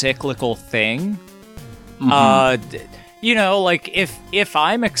is a cyclical thing. Mm-hmm. Like, if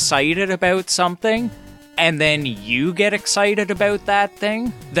I'm excited about something, and then you get excited about that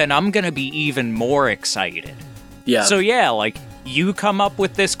thing, then I'm gonna be even more excited. Yeah. So yeah, like, you come up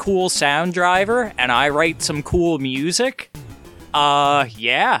with this cool sound driver, and I write some cool music,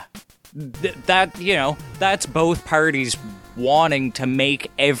 yeah. That's both parties wanting to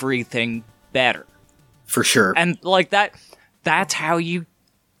make everything better. For sure. And, like, that's how you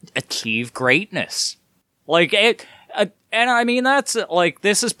achieve greatness. Like, and I mean, that's, like,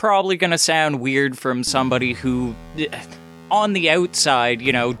 this is probably gonna sound weird from somebody who, on the outside,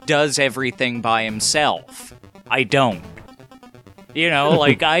 does everything by himself. I don't.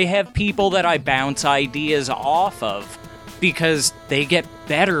 Like, I have people that I bounce ideas off of because they get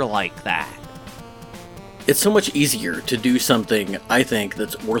better like that. It's so much easier to do something, I think,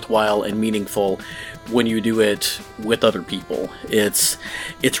 that's worthwhile and meaningful when you do it with other people. It's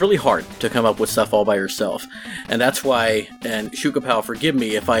really hard to come up with stuff all by yourself. And that's why, and Shukapow, forgive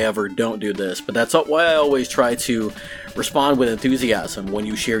me if I ever don't do this, but that's why I always try to respond with enthusiasm when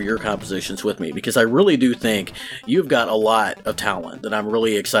you share your compositions with me, because I really do think you've got a lot of talent that I'm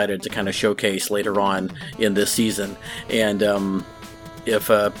really excited to kind of showcase later on in this season. And if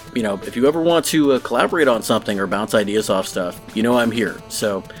you ever want to collaborate on something or bounce ideas off stuff, I'm here.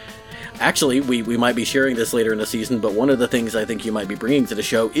 So Actually, we might be sharing this later in the season, but one of the things I think you might be bringing to the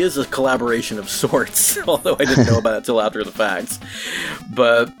show is a collaboration of sorts, although I didn't know about it until after the facts.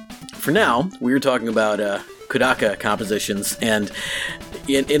 But for now, we were talking about Kodaka compositions, and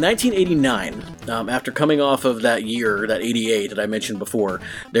in 1989, after coming off of that year, that 88 that I mentioned before,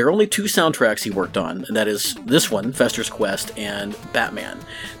 there are only 2 soundtracks he worked on, and that is this one, Fester's Quest, and Batman,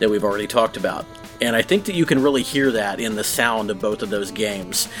 that we've already talked about. And I think that you can really hear that in the sound of both of those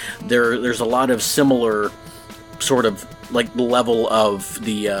games. There's a lot of similar sort of like level of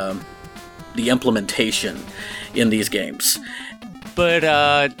the implementation in these games. But,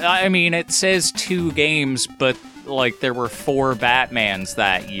 I mean, it says 2 games, but, like, there were 4 Batmans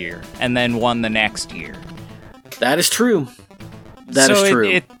that year, and then 1 the next year. That is true. That is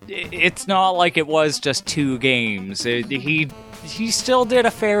true. It's not like it was just 2 games. He still did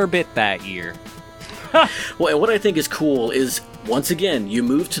a fair bit that year. Well, and what I think is cool is, once again, you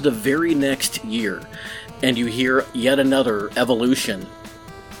move to the very next year, and you hear yet another evolution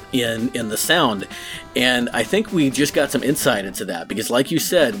in the sound. And I think we just got some insight into that, because like you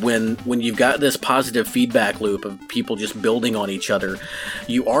said, when you've got this positive feedback loop of people just building on each other,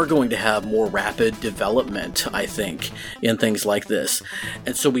 you are going to have more rapid development, I think, in things like this.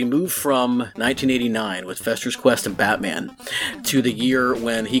 And so we move from 1989 with Fester's Quest and Batman to the year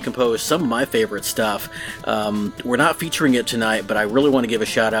when he composed some of my favorite stuff. We're not featuring it tonight, but I really want to give a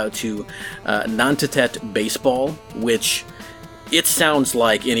shout out to Nantucket Baseball, which it sounds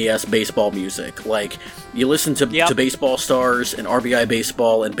like NES baseball music. Like, you listen to Baseball Stars and RBI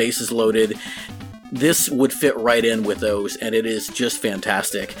Baseball and Bases Loaded, this would fit right in with those, and it is just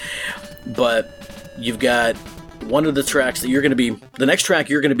fantastic. But you've got one of the tracks that the next track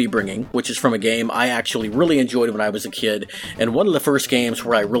you're going to be bringing, which is from a game I actually really enjoyed when I was a kid, and one of the first games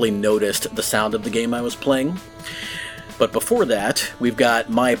where I really noticed the sound of the game I was playing. But before that, we've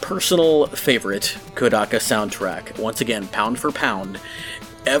got my personal favorite Kodaka soundtrack. Once again, pound for pound,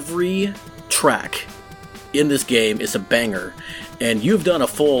 every track in this game is a banger, and you've done a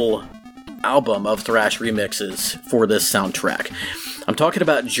full album of thrash remixes for this soundtrack. I'm talking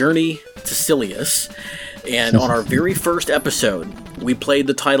about Journey to Silius, and on our very first episode, we played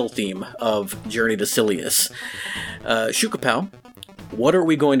the title theme of Journey to Silius. Shukapow, what are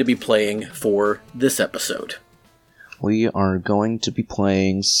we going to be playing for this episode? We are going to be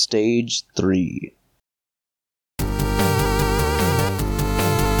playing Stage 3.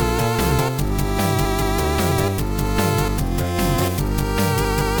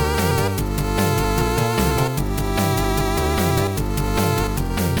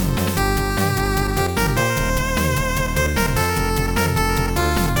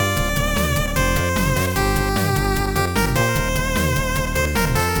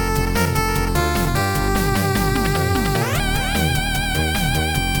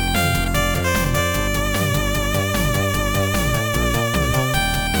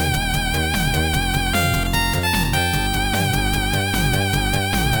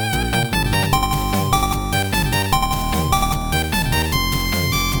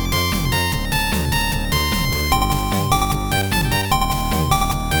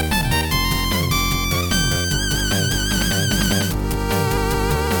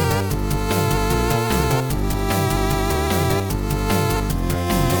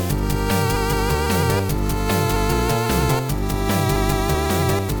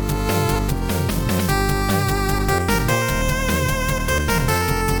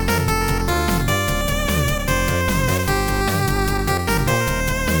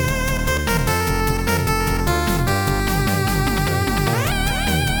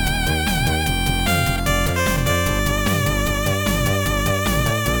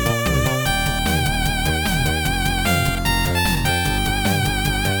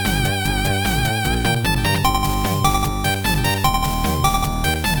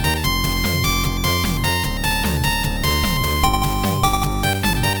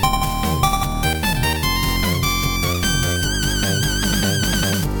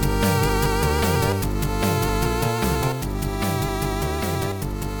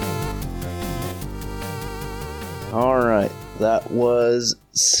 Alright, that was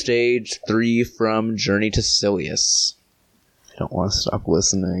Stage 3 from Journey to Silius. I don't want to stop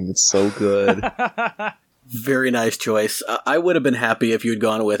listening, it's so good. Very nice choice. I would have been happy if you'd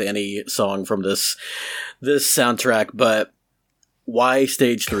gone with any song from this soundtrack, but why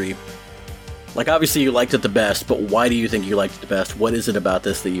Stage 3? Like, obviously you liked it the best, but why do you think you liked it the best? What is it about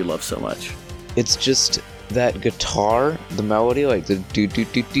this that you love so much? It's just that guitar, the melody, like the do do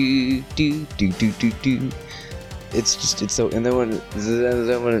do do do do do do do. It's so, and then when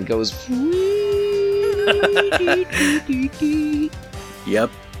it goes, Yep.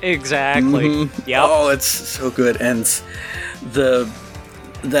 Exactly. Mm-hmm. Yep. Oh, it's so good. And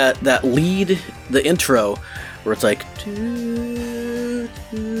that lead, the intro, where it's like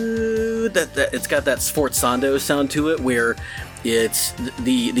that it's got that sforzando sound to it, where it's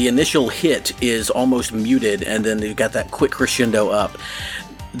the initial hit is almost muted, and then you've got that quick crescendo up.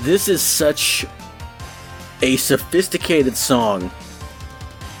 This is such a sophisticated song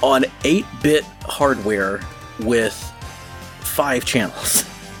on 8-bit hardware with 5 channels.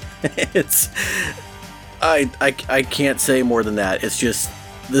 I can't say more than that. It's just,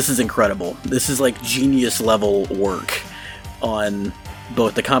 this is incredible. This is like genius level work on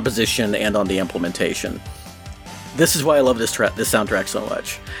both the composition and on the implementation. This is why I love this soundtrack so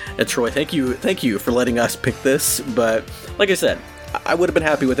much. And Troy, thank you for letting us pick this. But like I said, I would have been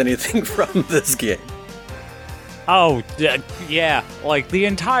happy with anything from this game. Oh, yeah. Like, the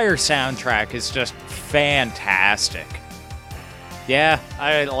entire soundtrack is just fantastic. Yeah,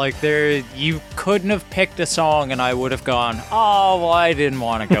 you couldn't have picked a song and I would have gone, oh, well, I didn't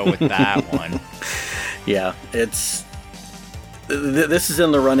want to go with that one. Yeah, this is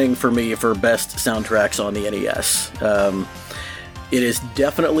in the running for me for best soundtracks on the NES. It is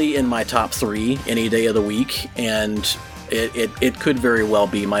definitely in my top 3 any day of the week, and it could very well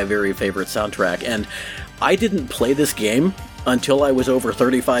be my very favorite soundtrack. And I didn't play this game until I was over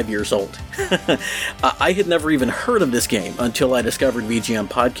 35 years old. I had never even heard of this game until I discovered VGM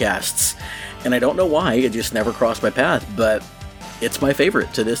podcasts, and I don't know why, it just never crossed my path, but it's my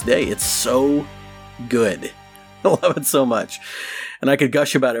favorite to this day. It's so good. I love it so much, and I could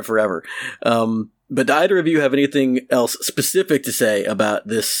gush about it forever. But do either of you have anything else specific to say about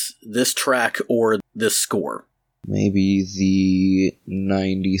this track or this score? Maybe the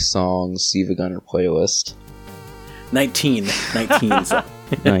 90 songs Siva Gunner playlist. 19 songs.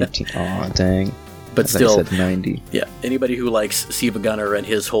 19. Aw, dang. But still, I said 90. Yeah, anybody who likes Siva Gunner and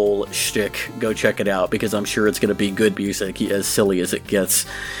his whole shtick, go check it out, because I'm sure it's going to be good music, as silly as it gets.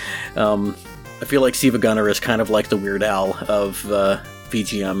 I feel like Siva Gunner is kind of like the Weird Al of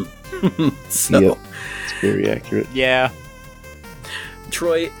VGM. So. Yep, it's very accurate. Yeah.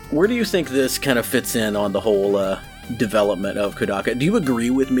 Troy, where do you think this kind of fits in on the whole development of Kodaka? Do you agree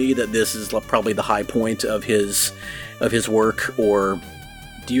with me that this is probably the high point of his work, or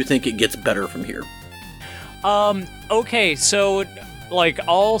do you think it gets better from here? Okay, so, like,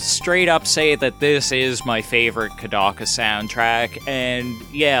 I'll straight up say that this is my favorite Kodaka soundtrack, and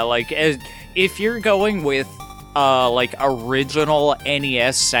yeah, like, if you're going with, like, original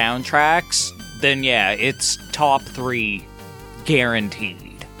NES soundtracks, then yeah, it's top 3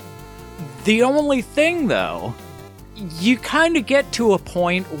 guaranteed. The only thing, though, you kind of get to a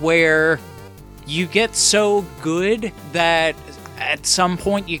point where you get so good that at some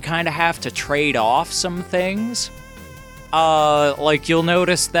point you kind of have to trade off some things. Like, you'll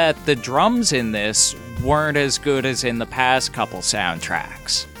notice that the drums in this weren't as good as in the past couple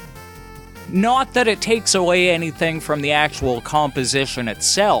soundtracks. Not that it takes away anything from the actual composition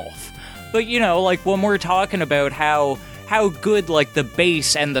itself, but, you know, like, when we're talking about how good, like, the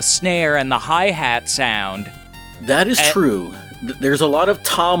bass and the snare and the hi-hat sound. That is true. There's a lot of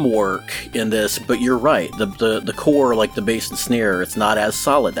tom work in this, but you're right. The core, like the bass and snare, it's not as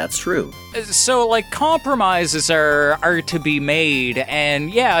solid. That's true. So, like, compromises are to be made,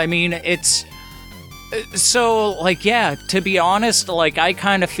 and yeah, I mean, it's... So, like, yeah, to be honest, like, I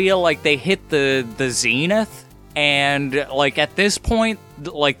kind of feel like they hit the zenith, and, like, at this point,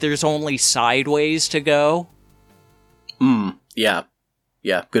 like, there's only sideways to go. Yeah,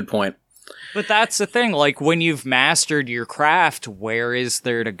 good point. But that's the thing, like, when you've mastered your craft, where is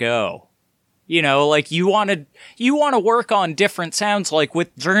there to go? You know, like, you want to work on different sounds, like,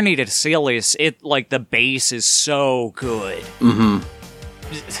 with Journey to Silius, like, the bass is so good. Mm-hmm.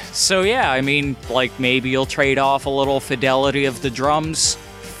 So, yeah, I mean, like, maybe you'll trade off a little fidelity of the drums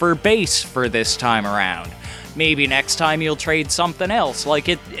for bass for this time around. Maybe next time you'll trade something else. Like,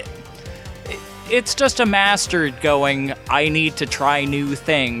 it's just a mastered going, I need to try new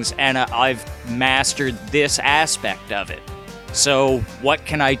things, and I've mastered this aspect of it. So, what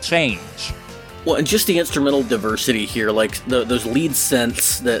can I change? Well, and just the instrumental diversity here, like those lead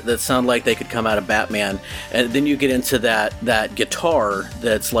synths that sound like they could come out of Batman, and then you get into that guitar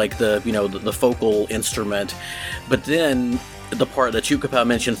that's like the focal instrument, but then the part that Chukapow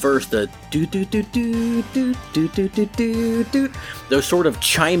mentioned first, the do do do do do do do do do do, those sort of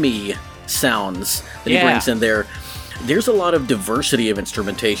chimey sounds that he brings in there. there's a lot of diversity of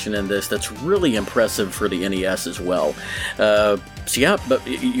instrumentation in this that's really impressive for the NES as well. So yeah, but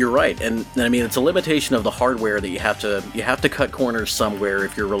you're right, and I mean it's a limitation of the hardware that you have to cut corners somewhere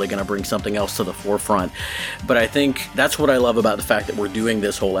if you're really going to bring something else to the forefront. But I think that's what I love about the fact that we're doing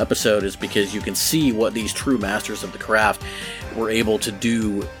this whole episode, is because you can see what these true masters of the craft were able to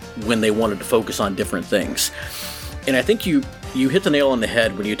do when they wanted to focus on different things. And I think you hit the nail on the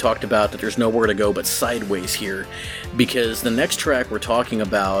head when you talked about that there's nowhere to go but sideways here, because the next track we're talking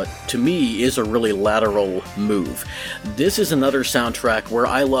about, to me, is a really lateral move. This is another soundtrack where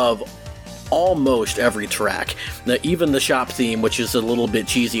I love almost every track. Now, even the shop theme, which is a little bit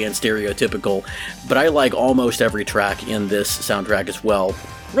cheesy and stereotypical, but I like almost every track in this soundtrack as well.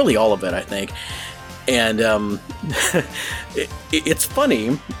 Really all of it, I think. And it's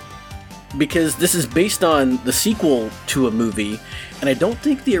funny, because this is based on the sequel to a movie, and I don't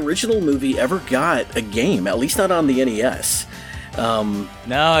think the original movie ever got a game, at least not on the NES. No,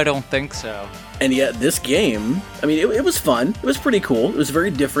 I don't think so. And yet this game, I mean, it was fun. It was pretty cool. It was a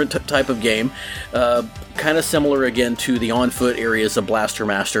very different type of game. Kind of similar, again, to the on-foot areas of Blaster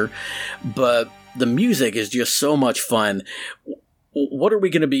Master. But the music is just so much fun. What are we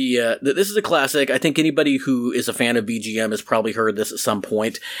going to be... this is a classic. I think anybody who is a fan of VGM has probably heard this at some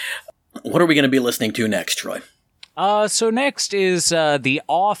point. What are we going to be listening to next, Troy? So next is The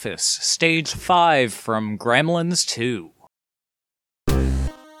Office, Stage 5 from Gremlins 2.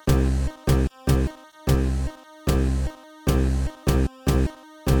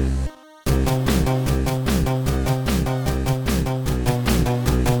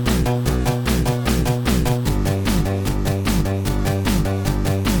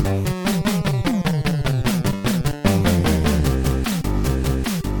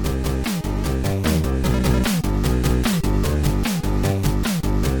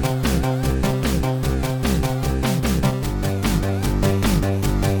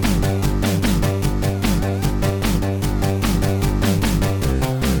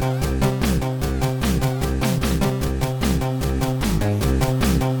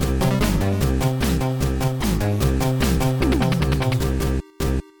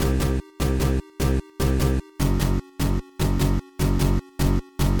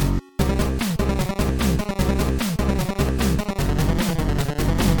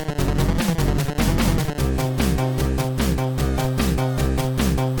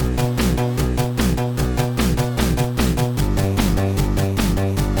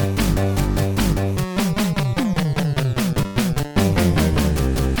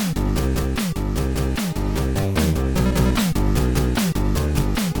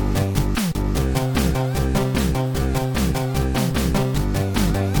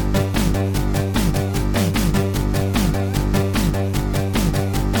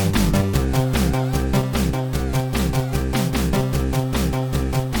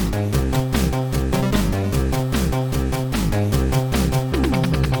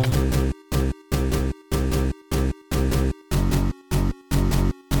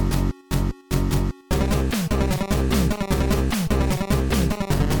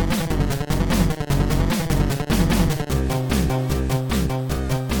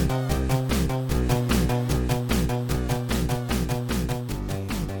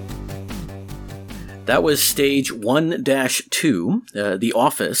 That was Stage 1-2, The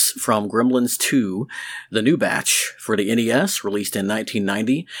Office from Gremlins 2, the new batch for the NES, released in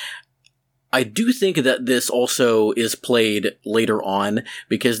 1990. I do think that this also is played later on,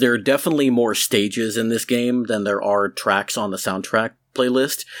 because there are definitely more stages in this game than there are tracks on the soundtrack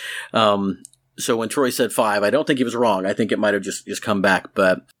playlist. So when Troy said 5, I don't think he was wrong. I think it might have just come back,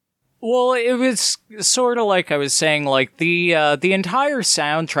 but... Well, it was sort of like I was saying, like, the entire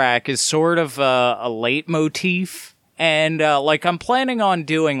soundtrack is sort of a leitmotif, and, like, I'm planning on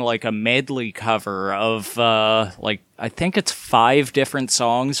doing, like, a medley cover of, like, I think it's 5 different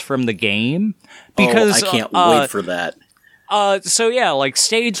songs from the game, because... I can't wait for that. So yeah, like,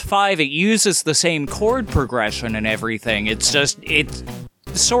 Stage 5, it uses the same chord progression and everything, it's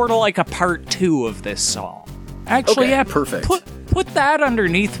sort of like a part 2 of this song. Actually, okay, yeah, perfect. Put that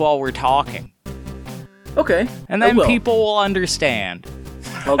underneath while we're talking. Okay. And then people will understand.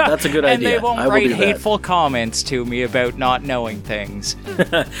 Well, that's a good and idea. And they won't write hateful comments to me about not knowing things.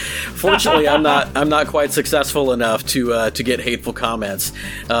 Fortunately, I'm not quite successful enough to get hateful comments.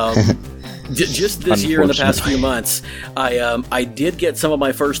 Just this year, in the past few months, I did get some of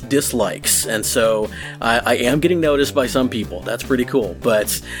my first dislikes, and so I am getting noticed by some people. That's pretty cool,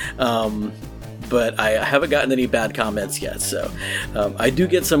 but I haven't gotten any bad comments yet. So I do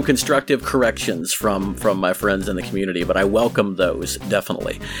get some constructive corrections from my friends in the community, but I welcome those,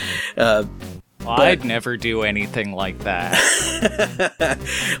 definitely. Well, I'd never do anything like that.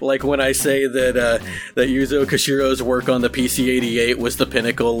 Like when I say that Yuzo Koshiro's work on the PC-88 was the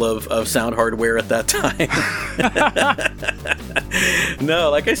pinnacle of sound hardware at that time.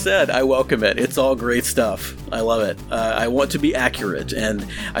 No, like I said, I welcome it. It's all great stuff. I love it. I want to be accurate, and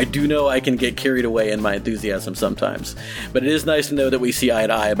I do know I can get carried away in my enthusiasm sometimes. But it is nice to know that we see eye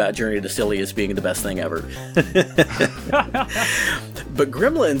to eye about Journey to Silius being the best thing ever. But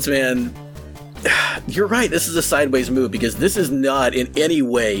Gremlins, man... You're right, this is a sideways move, because this is not in any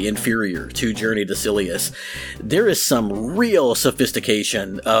way inferior to Journey to Silius. There is some real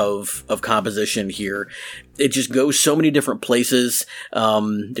sophistication of composition here. It just goes so many different places.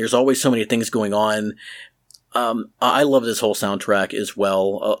 There's always so many things going on. I love this whole soundtrack as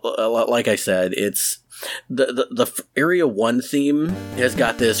well. Like I said, it's the Area 1 theme has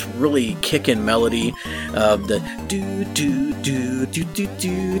got this really kickin' melody of the do do do do do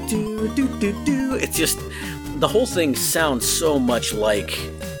do do do do do. It's just, the whole thing sounds so much like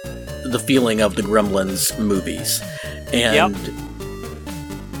the feeling of the Gremlins movies. And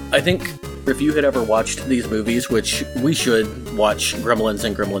I think if you had ever watched these movies, which we should watch Gremlins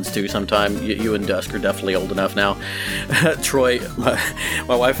and Gremlins 2 sometime, you and Dusk are definitely old enough now. Troy,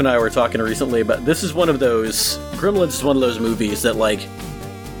 my wife and I were talking recently about, this is one of those, Gremlins is one of those movies that, like,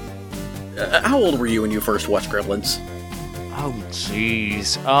 how old were you when you first watched Gremlins? Oh,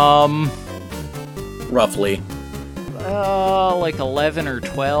 jeez. Roughly. Like 11 or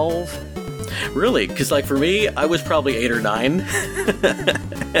 12. Really? Because, like, for me, I was probably 8 or 9.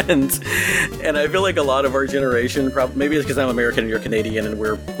 and I feel like a lot of our generation, maybe it's because I'm American and you're Canadian and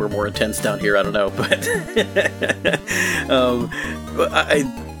we're more intense down here, I don't know, but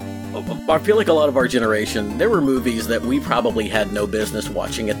I feel like a lot of our generation, there were movies that we probably had no business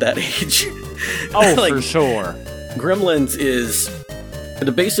watching at that age. Oh, like, for sure. Gremlins is...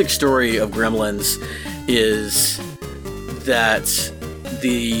 The basic story of Gremlins is that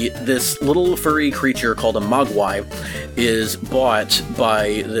this little furry creature called a Mogwai is bought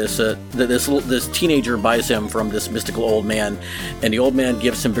by this teenager buys him from this mystical old man, and the old man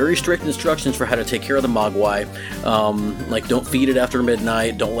gives him very strict instructions for how to take care of the Mogwai, like don't feed it after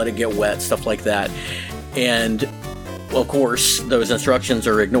midnight, don't let it get wet, stuff like that. And of course those instructions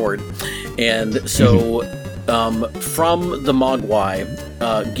are ignored, and so from the Mogwai,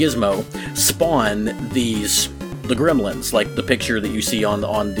 Gizmo spawn the Gremlins, like the picture that you see on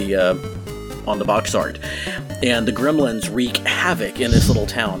the box art. And the Gremlins wreak havoc in this little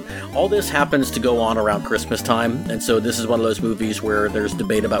town. All this happens to go on around Christmas time, and so this is one of those movies where there's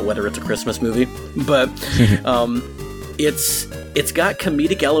debate about whether it's a Christmas movie. But it's got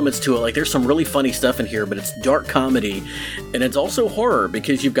comedic elements to it. Like, there's some really funny stuff in here, but it's dark comedy, and it's also horror,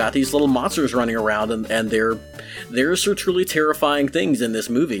 because you've got these little monsters running around, and there's some truly terrifying things in this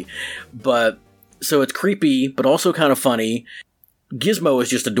movie. But so it's creepy, but also kind of funny. Gizmo is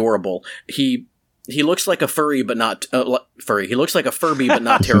just adorable. He looks like a furry, but not furry. He looks like a Furby, but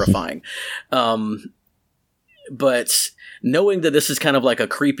not terrifying. But knowing that this is kind of like a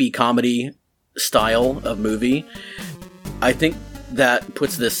creepy comedy style of movie, I think that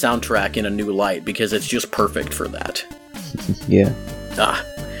puts this soundtrack in a new light, because it's just perfect for that. Yeah.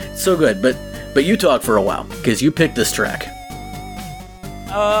 So good. But you talk for a while, because you picked this track.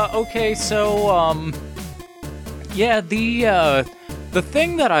 Okay, so, yeah, the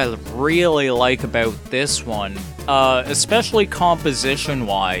thing that I really like about this one, especially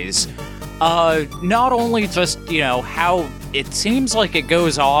composition-wise, not only just, how it seems like it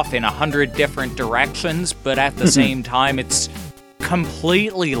goes off in 100 different directions, but at the same time, it's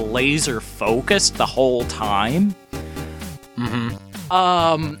completely laser-focused the whole time.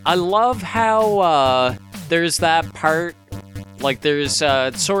 I love how, there's that part, like, there's,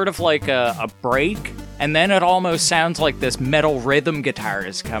 sort of like a break, and then it almost sounds like this metal rhythm guitar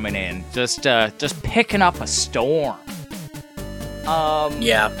is coming in, just picking up a storm.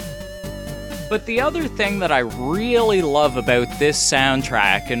 Yeah. But the other thing that I really love about this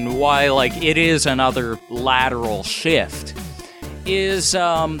soundtrack, and why, like, it is another lateral shift, is,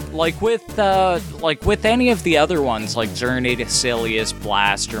 like with any of the other ones, like Journey to Silius,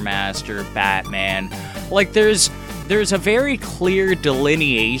 Blaster Master, Batman, like, there's a very clear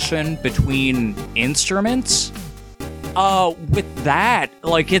delineation between instruments. With that,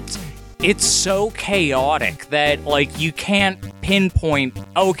 like, it's so chaotic that, like, you can't pinpoint,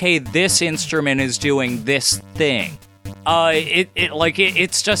 okay, this instrument is doing this thing.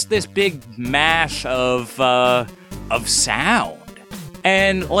 It's just this big mash of sound.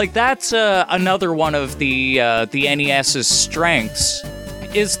 And, like, that's another one of the NES's strengths,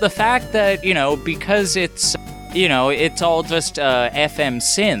 is the fact that, because it's all just FM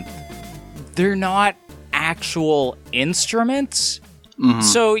synth, they're not actual instruments.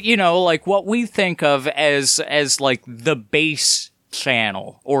 So, like what we think of as like the bass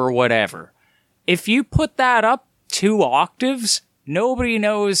channel or whatever. If you put that up 2 octaves, nobody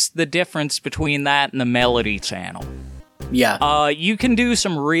knows the difference between that and the melody channel. Yeah. You can do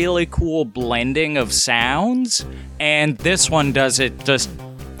some really cool blending of sounds, and this one does it just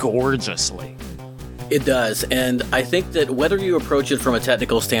gorgeously. It does, and I think that whether you approach it from a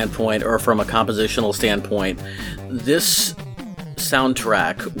technical standpoint or from a compositional standpoint, this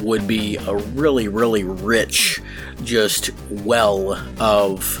soundtrack would be a really, really rich, just well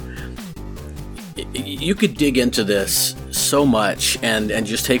of... You could dig into this so much and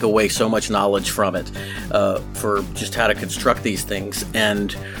just take away so much knowledge from it for just how to construct these things.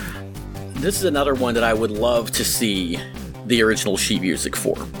 And this is another one that I would love to see the original sheet music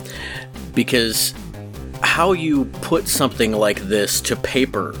for, because how you put something like this to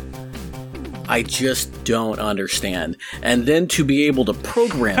paper, I just don't understand. And then to be able to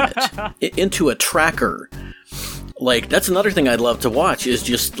program it into a tracker, like, that's another thing I'd love to watch, is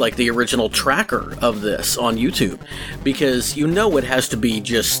just like the original tracker of this on YouTube, because it has to be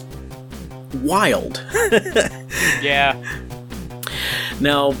just wild. Yeah.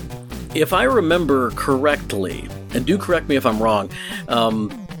 Now, if I remember correctly, and do correct me if I'm wrong,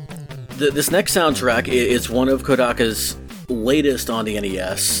 this next soundtrack is one of Kodaka's latest on the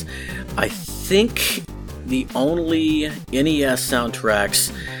NES. I think the only NES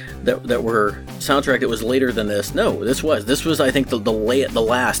soundtracks that were soundtrack that was later than this. No, this was I think the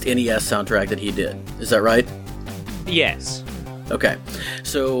last NES soundtrack that he did. Is that right? Yes. Okay,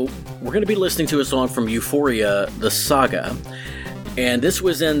 so we're going to be listening to a song from Euphoria, the Saga, and this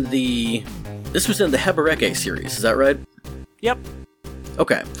was in the Hebereke series. Is that right? Yep.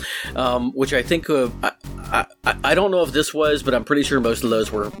 Okay, which I think I don't know if this was, but I'm pretty sure most of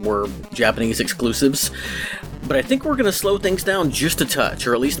those were Japanese exclusives. But I think we're going to slow things down just a touch,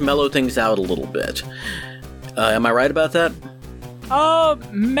 or at least mellow things out a little bit. Am I right about that?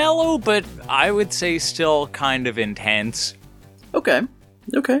 Mellow, but I would say still kind of intense. Okay,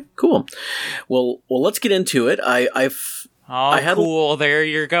 cool. Well, let's get into it. Cool. There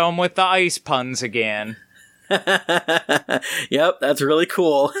you're going with the ice puns again. Yep, that's really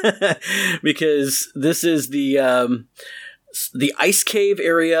cool. Because this is the ice cave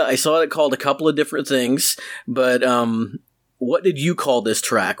area. I saw it called a couple of different things, but what did you call this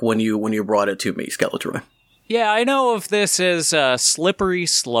track when you brought it to me, Skeletroy? Yeah, I know of this as Slippery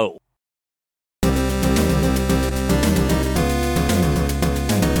Slope.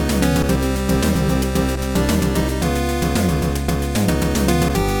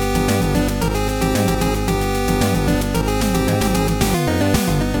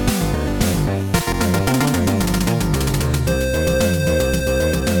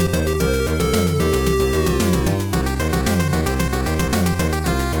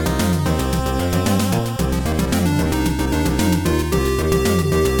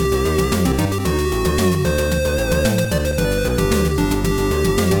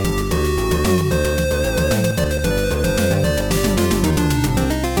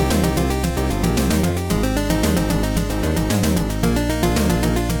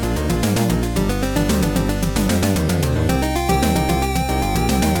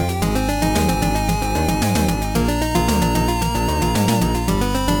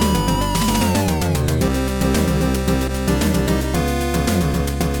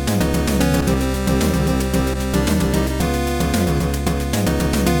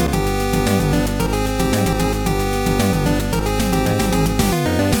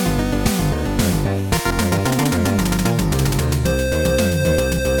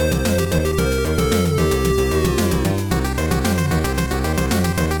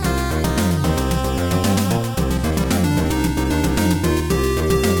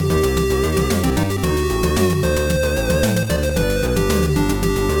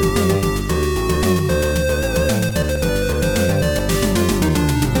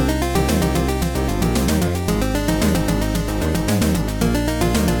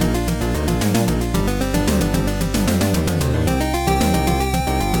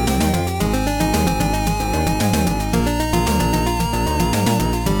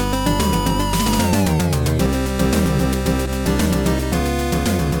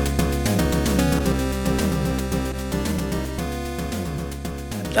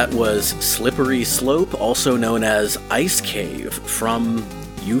 That was Slippery Slope, also known as Ice Cave, from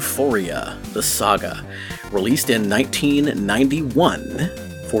Euphoria, the Saga, released in 1991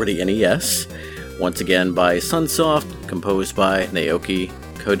 for the NES, once again by Sunsoft, composed by Naoki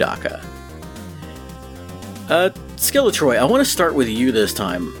Kodaka. Skeletroy, I want to start with you this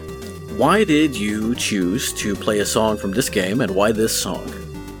time. why did you choose to play a song from this game, and why this song?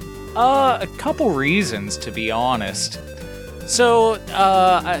 A couple reasons, to be honest. So,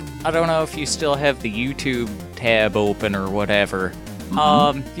 I don't know if you still have the YouTube tab open or whatever.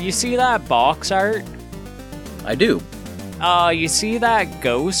 You see that box art? I do. You see that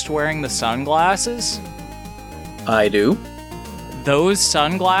ghost wearing the sunglasses? I do. Those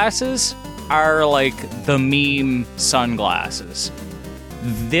sunglasses are like the meme sunglasses.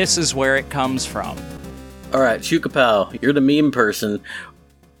 This is where it comes from. Alright, Shukapow, you're the meme person.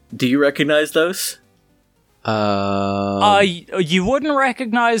 Do you recognize those? You wouldn't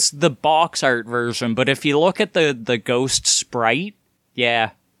recognize the box art version, but if you look at the ghost sprite,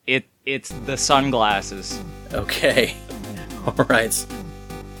 yeah, it's the sunglasses. Okay. Alright.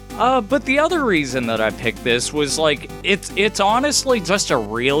 But the other reason that I picked this was, like, it's honestly just a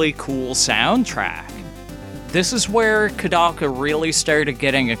really cool soundtrack. This is where Kodaka really started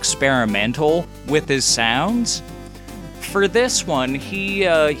getting experimental with his sounds. For this one, he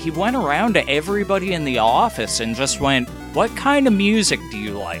went around to everybody in the office and just went, "What kind of music do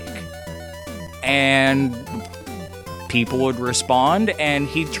you like?" And people would respond, and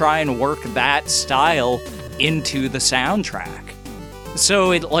he'd try and work that style into the soundtrack.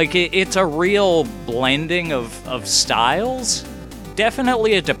 So it's a real blending of styles.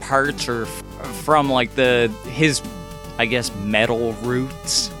 Definitely a departure from like his, I guess, metal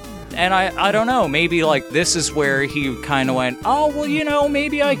roots. And I don't know, maybe like this is where he kind of went, oh, well,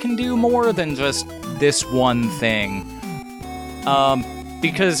 maybe I can do more than just this one thing.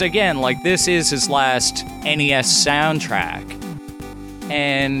 Because again, like this is his last NES soundtrack.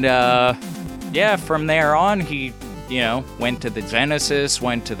 And yeah, from there on he, went to the Genesis,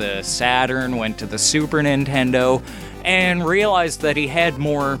 went to the Saturn, went to the Super Nintendo, and realized that he had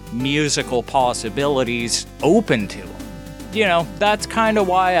more musical possibilities open to him. That's kind of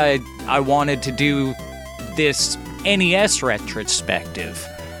why I wanted to do this NES retrospective.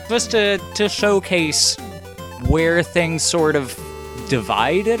 Just to showcase where things sort of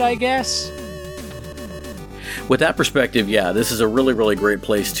divided, I guess. With that perspective, yeah, this is a really, really great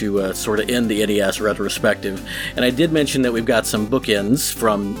place to sort of end the NES retrospective. And I did mention that we've got some bookends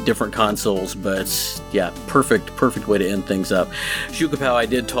from different consoles, but yeah, perfect way to end things up. Shukapow, I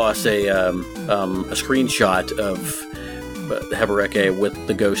did toss a screenshot of Hebereke with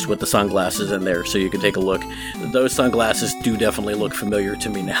the ghost with the sunglasses in there, so you can take a look. Those sunglasses do definitely look familiar to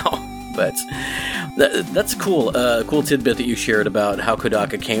me now. But that's cool. Cool tidbit that you shared about how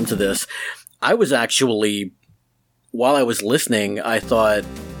Kodaka came to this. I was actually, while I was listening, I thought,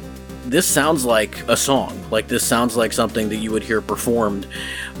 this sounds like a song. Like, this sounds like something that you would hear performed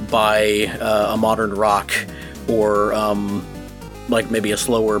by a modern rock or like maybe a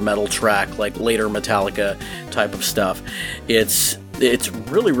slower metal track, like later Metallica type of stuff. It's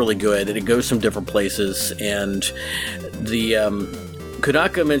really, really good, and it goes some different places. And the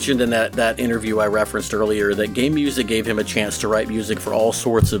Kodaka mentioned in that interview I referenced earlier that game music gave him a chance to write music for all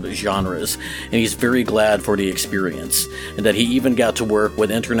sorts of genres, and he's very glad for the experience, and that he even got to work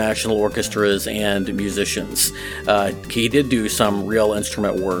with international orchestras and musicians. He did do some real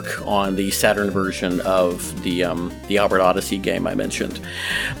instrument work on the Saturn version of the Albert Odyssey game I mentioned.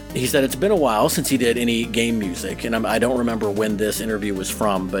 He said it's been a while since he did any game music, and I don't remember when this interview was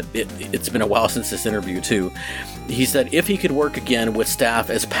from, but it's been a while since this interview too. He said if he could work again with staff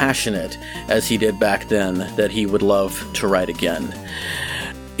as passionate as he did back then, that he would love to write again.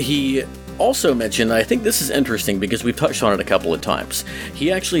 He also mentioned, I think this is interesting because we've touched on it a couple of times,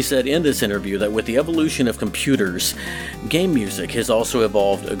 he actually said in this interview that with the evolution of computers, game music has also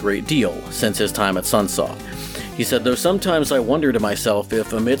evolved a great deal since his time at Sunsoft. He said, though sometimes I wonder to myself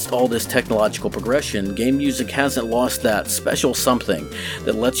if amidst all this technological progression, game music hasn't lost that special something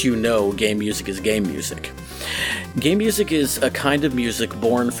that lets you know game music is game music. Game music is a kind of music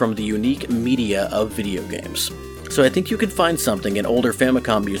born from the unique media of video games. So I think you can find something in older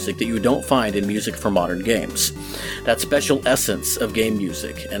Famicom music that you don't find in music for modern games. That special essence of game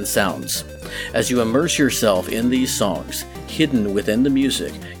music and sounds. As you immerse yourself in these songs, hidden within the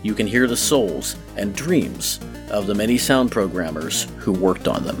music, you can hear the souls and dreams of the many sound programmers who worked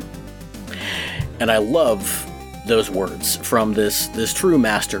on them. And I love those words from this true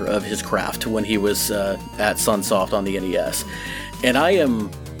master of his craft when he was at Sunsoft on the NES. And I am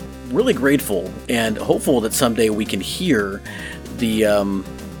really grateful and hopeful that someday we can hear the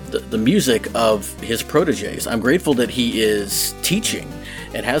music of his proteges. I'm grateful that he is teaching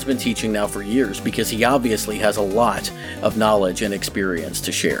and has been teaching now for years, because he obviously has a lot of knowledge and experience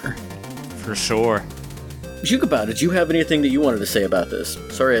to share. For sure. Shukapow, did you have anything that you wanted to say about this?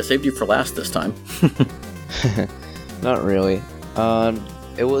 Sorry, I saved you for last this time. Not really.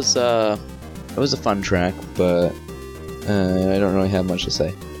 it was a fun track, but I don't really have much to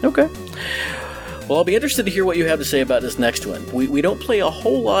say. Okay. Well, I'll be interested to hear what you have to say about this next one. We don't play a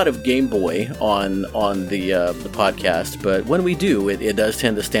whole lot of Game Boy on the podcast, but when we do, it does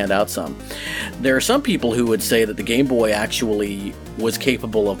tend to stand out some. There are some people who would say that the Game Boy actually was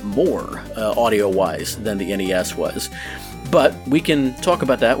capable of more audio-wise than the NES was. But we can talk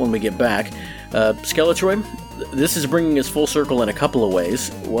about that when we get back. Skeletroy, this is bringing us full circle in a couple of ways.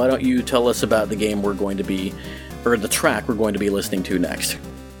 Why don't you tell us about the game we're going to be, or the track we're going to be listening to next?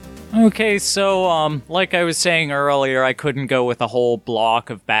 Okay, so, like I was saying earlier, I couldn't go with a whole block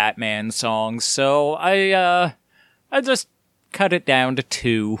of Batman songs, so I just cut it down to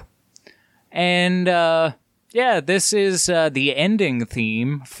 2. And, yeah, this is, the ending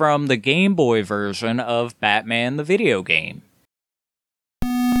theme from the Game Boy version of Batman the video game.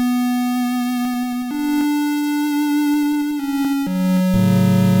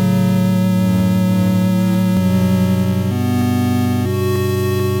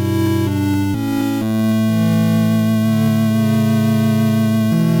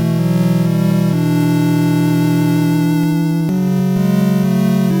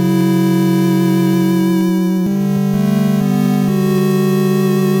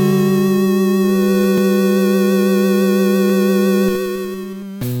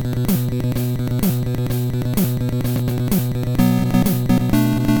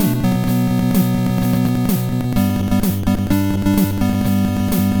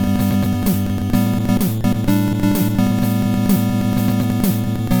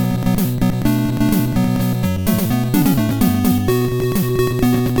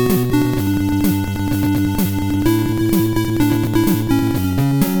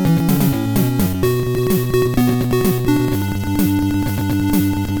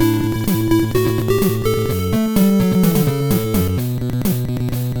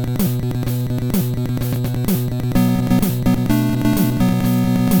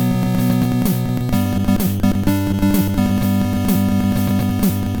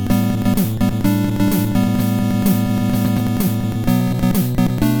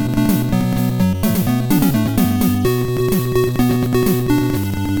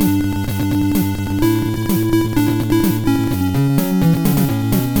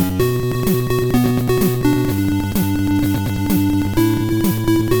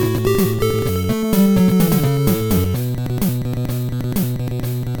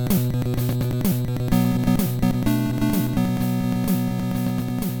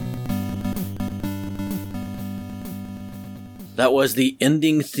 That was the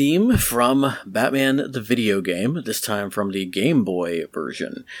ending theme from Batman the video game, this time from the Game Boy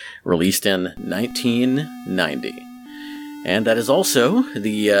version, released in 1990. And that is also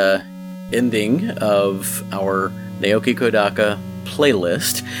the ending of our Naoki Kodaka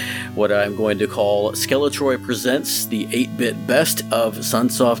playlist, what I'm going to call Skeletroy Presents the 8-Bit Best of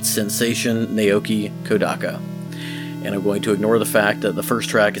Sunsoft Sensation Naoki Kodaka. And I'm going to ignore the fact that the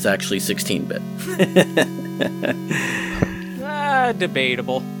first track is actually 16-bit.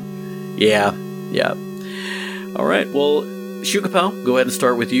 Debatable. Yeah. All right, well, Shukapal, go ahead and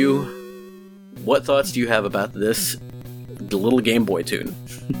start with you. What thoughts do you have about this little Game Boy tune?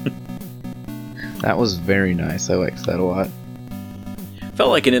 That was very nice. I liked that a lot. Felt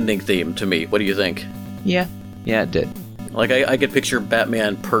like an ending theme to me. What do you think? Yeah, it did. Like, I could picture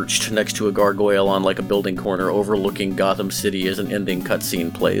Batman perched next to a gargoyle on, like, a building corner overlooking Gotham City as an ending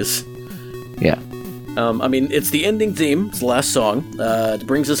cutscene plays. Yeah. I mean, it's the ending theme. It's the last song. It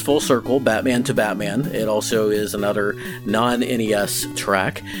brings us full circle, Batman to Batman. It also is another non-NES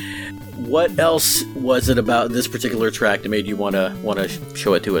track. What else was it about this particular track that made you want to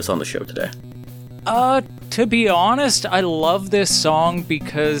show it to us on the show today? To be honest, I love this song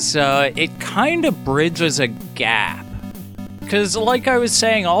because it kind of bridges a gap. Because, like I was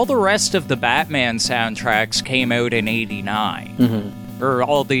saying, all the rest of the Batman soundtracks came out in 89. Mm-hmm. Or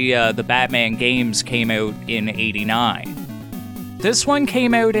all the Batman games came out in 89. This one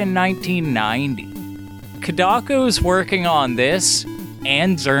came out in 1990. Kodako's working on this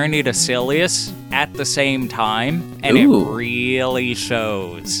and Journey to Silius at the same time, and Ooh. It really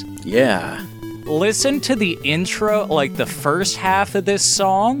shows. Yeah. Listen to the intro, like the first half of this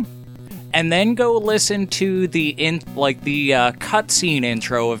song, and then go listen to the cutscene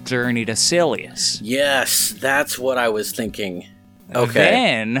intro of Journey to Silius. Yes, that's what I was thinking. Okay.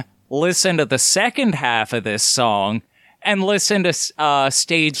 Then listen to the second half of this song and listen to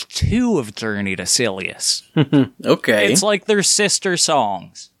stage 2 of Journey to Silius. Okay. It's like they're sister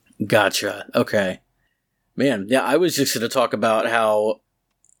songs. Gotcha. Okay. Man, yeah, I was just going to talk about how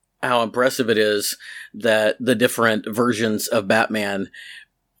impressive it is that the different versions of Batman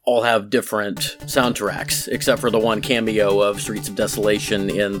all have different soundtracks, except for the one cameo of Streets of Desolation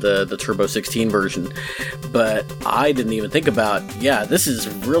in the Turbo 16 version. But I didn't even think about, this is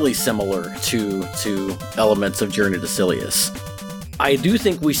really similar to elements of Journey to Silius. I do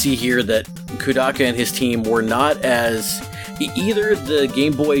think we see here that Kodaka and his team were not as... Either the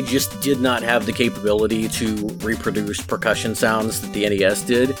Game Boy just did not have the capability to reproduce percussion sounds that the NES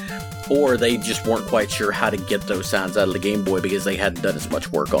did, or they just weren't quite sure how to get those sounds out of the Game Boy because they hadn't done as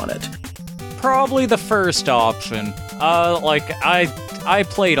much work on it. Probably the first option. I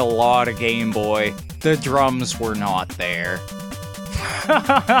played a lot of Game Boy. The drums were not there.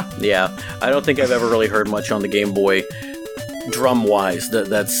 Yeah, I don't think I've ever really heard much on the Game Boy drum-wise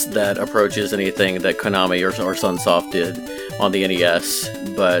that approaches anything that Konami or Sunsoft did on the NES,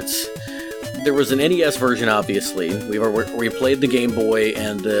 but there was an NES version, obviously. We played the Game Boy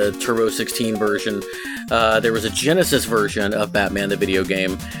and the Turbo 16 version. There was a Genesis version of Batman the video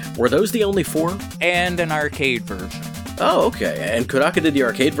game. Were those the only 4? And an arcade version. Oh, okay. And Kodaka did the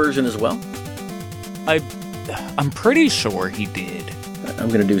arcade version as well? I'm pretty sure he did. I'm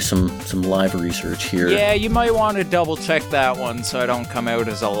going to do some live research here. Yeah, you might want to double check that one so I don't come out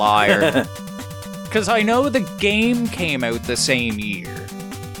as a liar. Because I know the game came out the same year.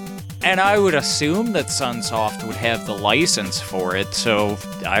 And I would assume that Sunsoft would have the license for it, so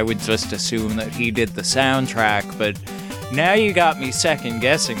I would just assume that he did the soundtrack, but now you got me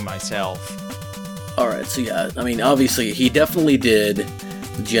second-guessing myself. Alright, so obviously he definitely did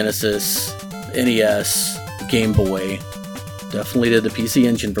Genesis, NES, Game Boy. Definitely did the PC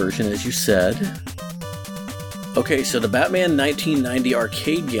Engine version, as you said. Okay, so the Batman 1990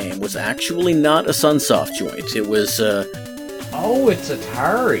 arcade game was actually not a Sunsoft joint. It was, Oh, it's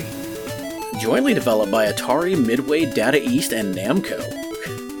Atari. Jointly developed by Atari, Midway, Data East, and Namco.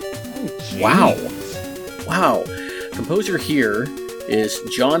 Oh, Wow. Composer here is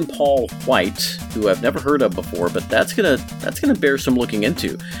John Paul White, who I've never heard of before, but that's gonna bear some looking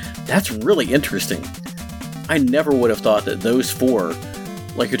into. That's really interesting. I never would have thought that those 4,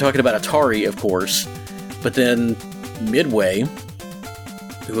 like you're talking about Atari, of course, but then Midway,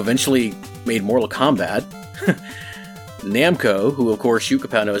 who eventually made Mortal Kombat, Namco, who of course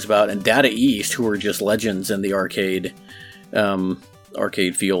Shukapow knows about, and Data East, who are just legends in the arcade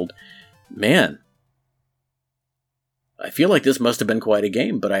field. Man, I feel like this must have been quite a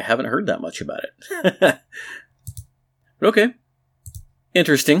game, but I haven't heard that much about it. Okay,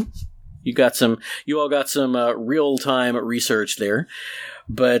 interesting. You all got some real-time research there,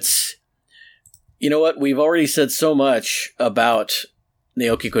 but you know what? We've already said so much about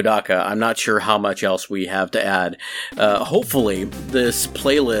Naoki Kodaka. I'm not sure how much else we have to add. Hopefully, this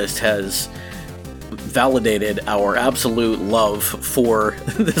playlist has validated our absolute love for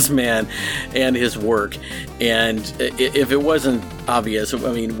this man and his work. And if it wasn't obvious,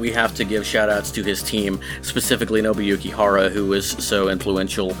 we have to give shout-outs to his team, specifically Nobuyuki Hara, who was so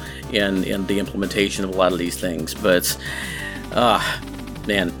influential in the implementation of a lot of these things. But,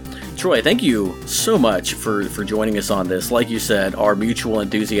 man, Troy, thank you so much for joining us on this. Like you said, our mutual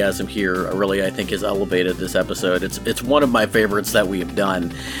enthusiasm here really, I think, has elevated this episode. It's one of my favorites that we have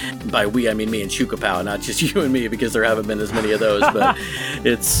done. By we, I mean me and Shukapow, not just you and me, because there haven't been as many of those, but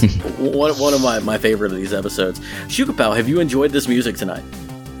it's one of my favorite of these episodes. Shukapow, have you enjoyed this music tonight?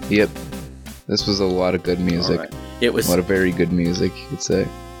 Yep. This was a lot of good music. Right. It was a lot of very good music, you could say.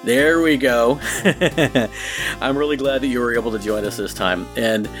 There we go. I'm really glad that you were able to join us this time,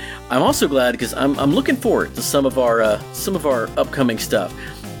 and I'm also glad because I'm looking forward to some of our upcoming stuff.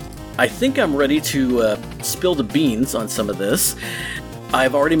 I think I'm ready to spill the beans on some of this.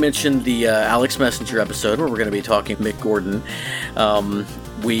 I've already mentioned the Alex Messenger episode where we're going to be talking Mick Gordon.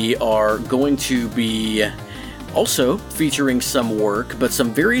 We are going to be also featuring some work, but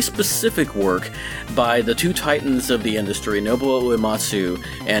some very specific work by the 2 titans of the industry, Nobuo Uematsu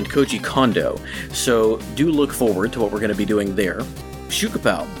and Koji Kondo. So do look forward to what we're going to be doing there.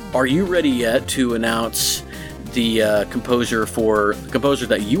 Shukapow, are you ready yet to announce the composer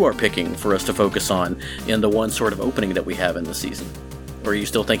that you are picking for us to focus on in the one sort of opening that we have in the season? Or are you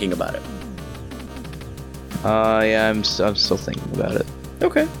still thinking about it? Yeah, I'm still thinking about it.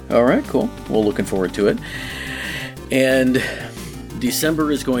 Okay. All right, cool. Well, looking forward to it. And December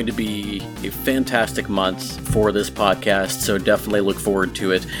is going to be a fantastic month for this podcast, so definitely look forward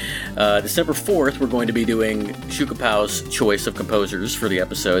to it. December 4th, we're going to be doing Shukapow's choice of composers for the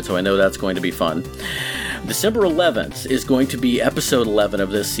episode, so I know that's going to be fun. December 11th is going to be episode 11 of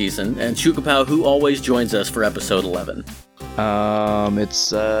this season, and Shukapow, who always joins us for episode 11?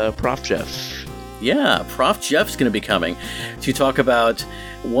 It's Prof Jeff. Yeah, Prof. Jeff's going to be coming to talk about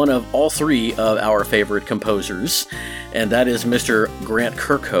one of all three of our favorite composers, and that is Mr. Grant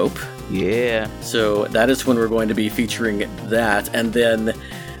Kirkhope. Yeah. So that is when we're going to be featuring that. And then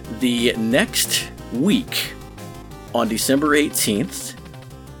the next week, on December 18th,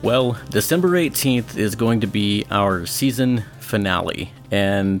 well, December 18th is going to be our season finale,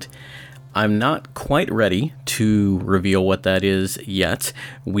 and I'm not quite ready to reveal what that is yet.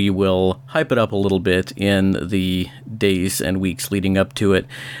 We will hype it up a little bit in the days and weeks leading up to it.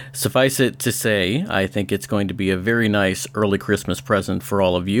 Suffice it to say, I think it's going to be a very nice early Christmas present for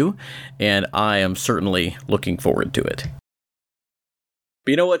all of you, and I am certainly looking forward to it.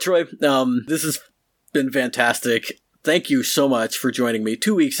 But you know what, Troy? This has been fantastic. Thank you so much for joining me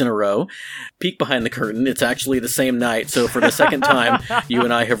 2 weeks in a row. Peek behind the curtain. It's actually the same night, so for the second time, you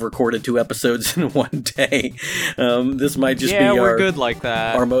and I have recorded 2 episodes in one day. This might just be we're good like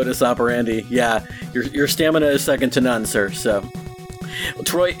that. Our modus operandi. Yeah, your stamina is second to none, sir. So, well,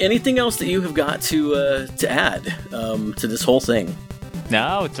 Troy, anything else that you have got to add to this whole thing?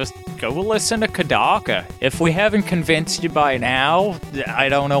 No, just go listen to Kodaka. If we haven't convinced you by now, I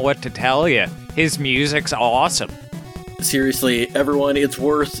don't know what to tell you. His music's awesome. Seriously, everyone, it's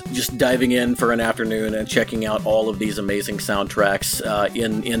worth just diving in for an afternoon and checking out all of these amazing soundtracks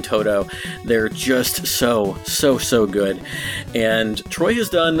in toto. They're just so good. And Troy has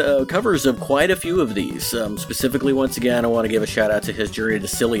done covers of quite a few of these. Specifically, once again, I want to give a shout out to his Journey to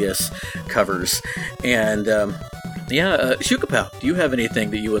Silius covers. And Shukapau, do you have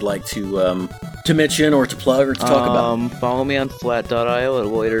anything that you would like to mention or to plug or to talk about? Follow me on flat.io at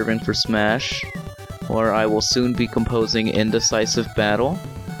Lloyd Irving for Smash, where I will soon be composing Indecisive Battle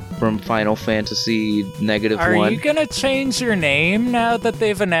from Final Fantasy -1. Are you gonna change your name now that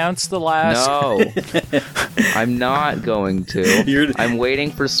they've announced the last? No, I'm not going to. I'm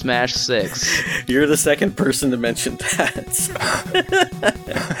waiting for Smash 6. You're the second person to mention that.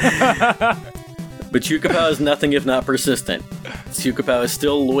 But Shukapau is nothing if not persistent. Shukapau is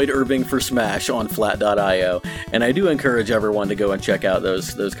still Lloyd Irving for Smash on flat.io, and I do encourage everyone to go and check out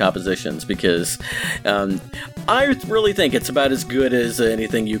those compositions, because I really think it's about as good as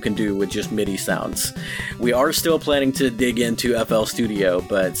anything you can do with just MIDI sounds. We are still planning to dig into FL Studio,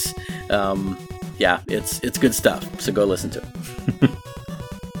 but it's good stuff, so go listen to it.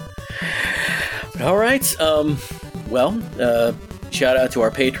 All right, shout out to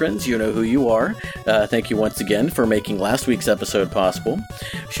our patrons. You know who you are. Thank you once again for making last week's episode possible.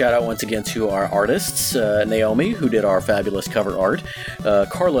 Shout out once again to our artists, Naomi, who did our fabulous cover art,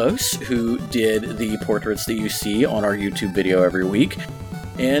 Carlos, who did the portraits that you see on our YouTube video every week,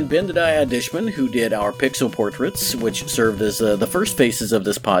 and Bendadiah Dishman, who did our pixel portraits, which served as the first faces of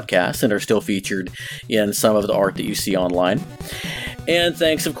this podcast and are still featured in some of the art that you see online. And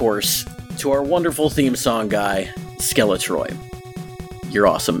thanks, of course, to our wonderful theme song guy, Skeletroy. You're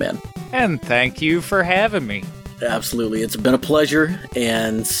awesome, man. And thank you for having me. Absolutely. It's been a pleasure,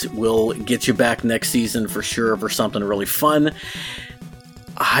 and we'll get you back next season for sure for something really fun.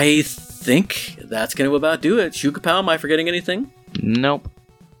 I think that's going to about do it. Shukapau, am I forgetting anything? Nope.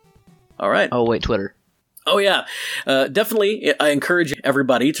 All right. Oh, wait, Twitter. Oh, yeah. Definitely, I encourage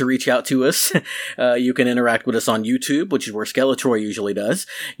everybody to reach out to us. You can interact with us on YouTube, which is where Skeletroy usually does.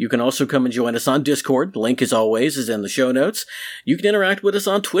 You can also come and join us on Discord. The link, as always, is in the show notes. You can interact with us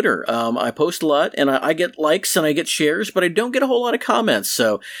on Twitter. I post a lot, and I get likes and I get shares, but I don't get a whole lot of comments.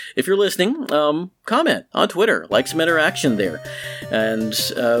 So if you're listening, comment on Twitter. Like some interaction there. And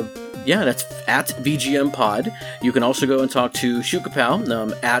that's at VGM Pod. You can also go and talk to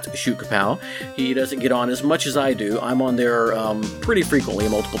Shukapau, at Shukapau. He doesn't get on as much as I do. I'm on there pretty frequently,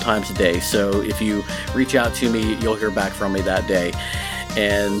 multiple times a day. So if you reach out to me, you'll hear back from me that day.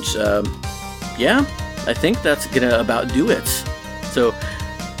 And I think that's gonna about do it. So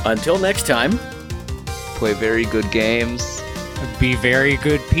until next time, play very good games, be very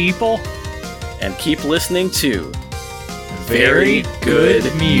good people, and keep listening to very good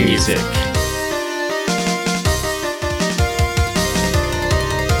music.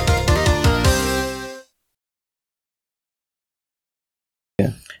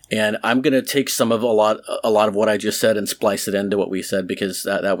 Yeah. And I'm going to take some of a lot of what I just said and splice it into what we said, because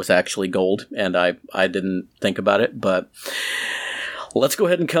that was actually gold, and I didn't think about it, but let's go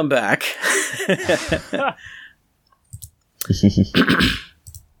ahead and come back.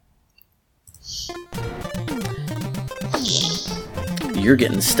 You're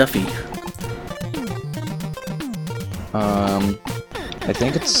getting stuffy. I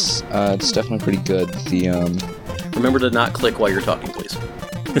think it's definitely pretty good. Remember to not click while you're talking, please.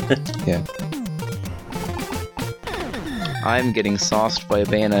 Yeah. I'm getting sauced by a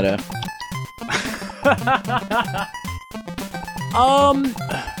Bayonetta.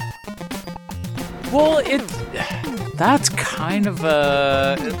 Well, that's kind of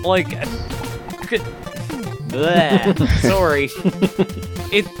a like. Bleh, sorry.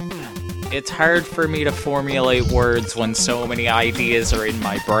 It's hard for me to formulate words when so many ideas are in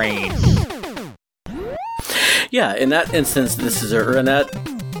my brain. Yeah, in that instance, this is in that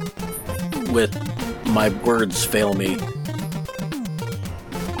with my words fail me.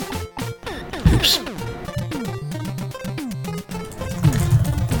 Oops.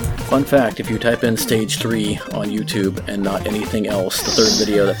 Fun fact, if you type in Stage 3 on YouTube and not anything else, the third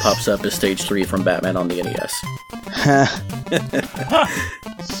video that pops up is Stage 3 from Batman on the NES.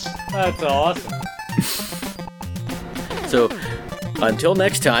 That's awesome. So, until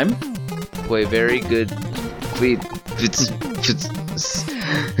next time... Wait, very good. Wait, it's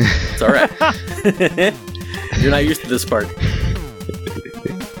alright. You're not used to this part.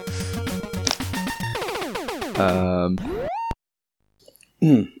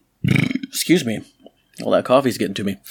 Excuse me. All that coffee's getting to me.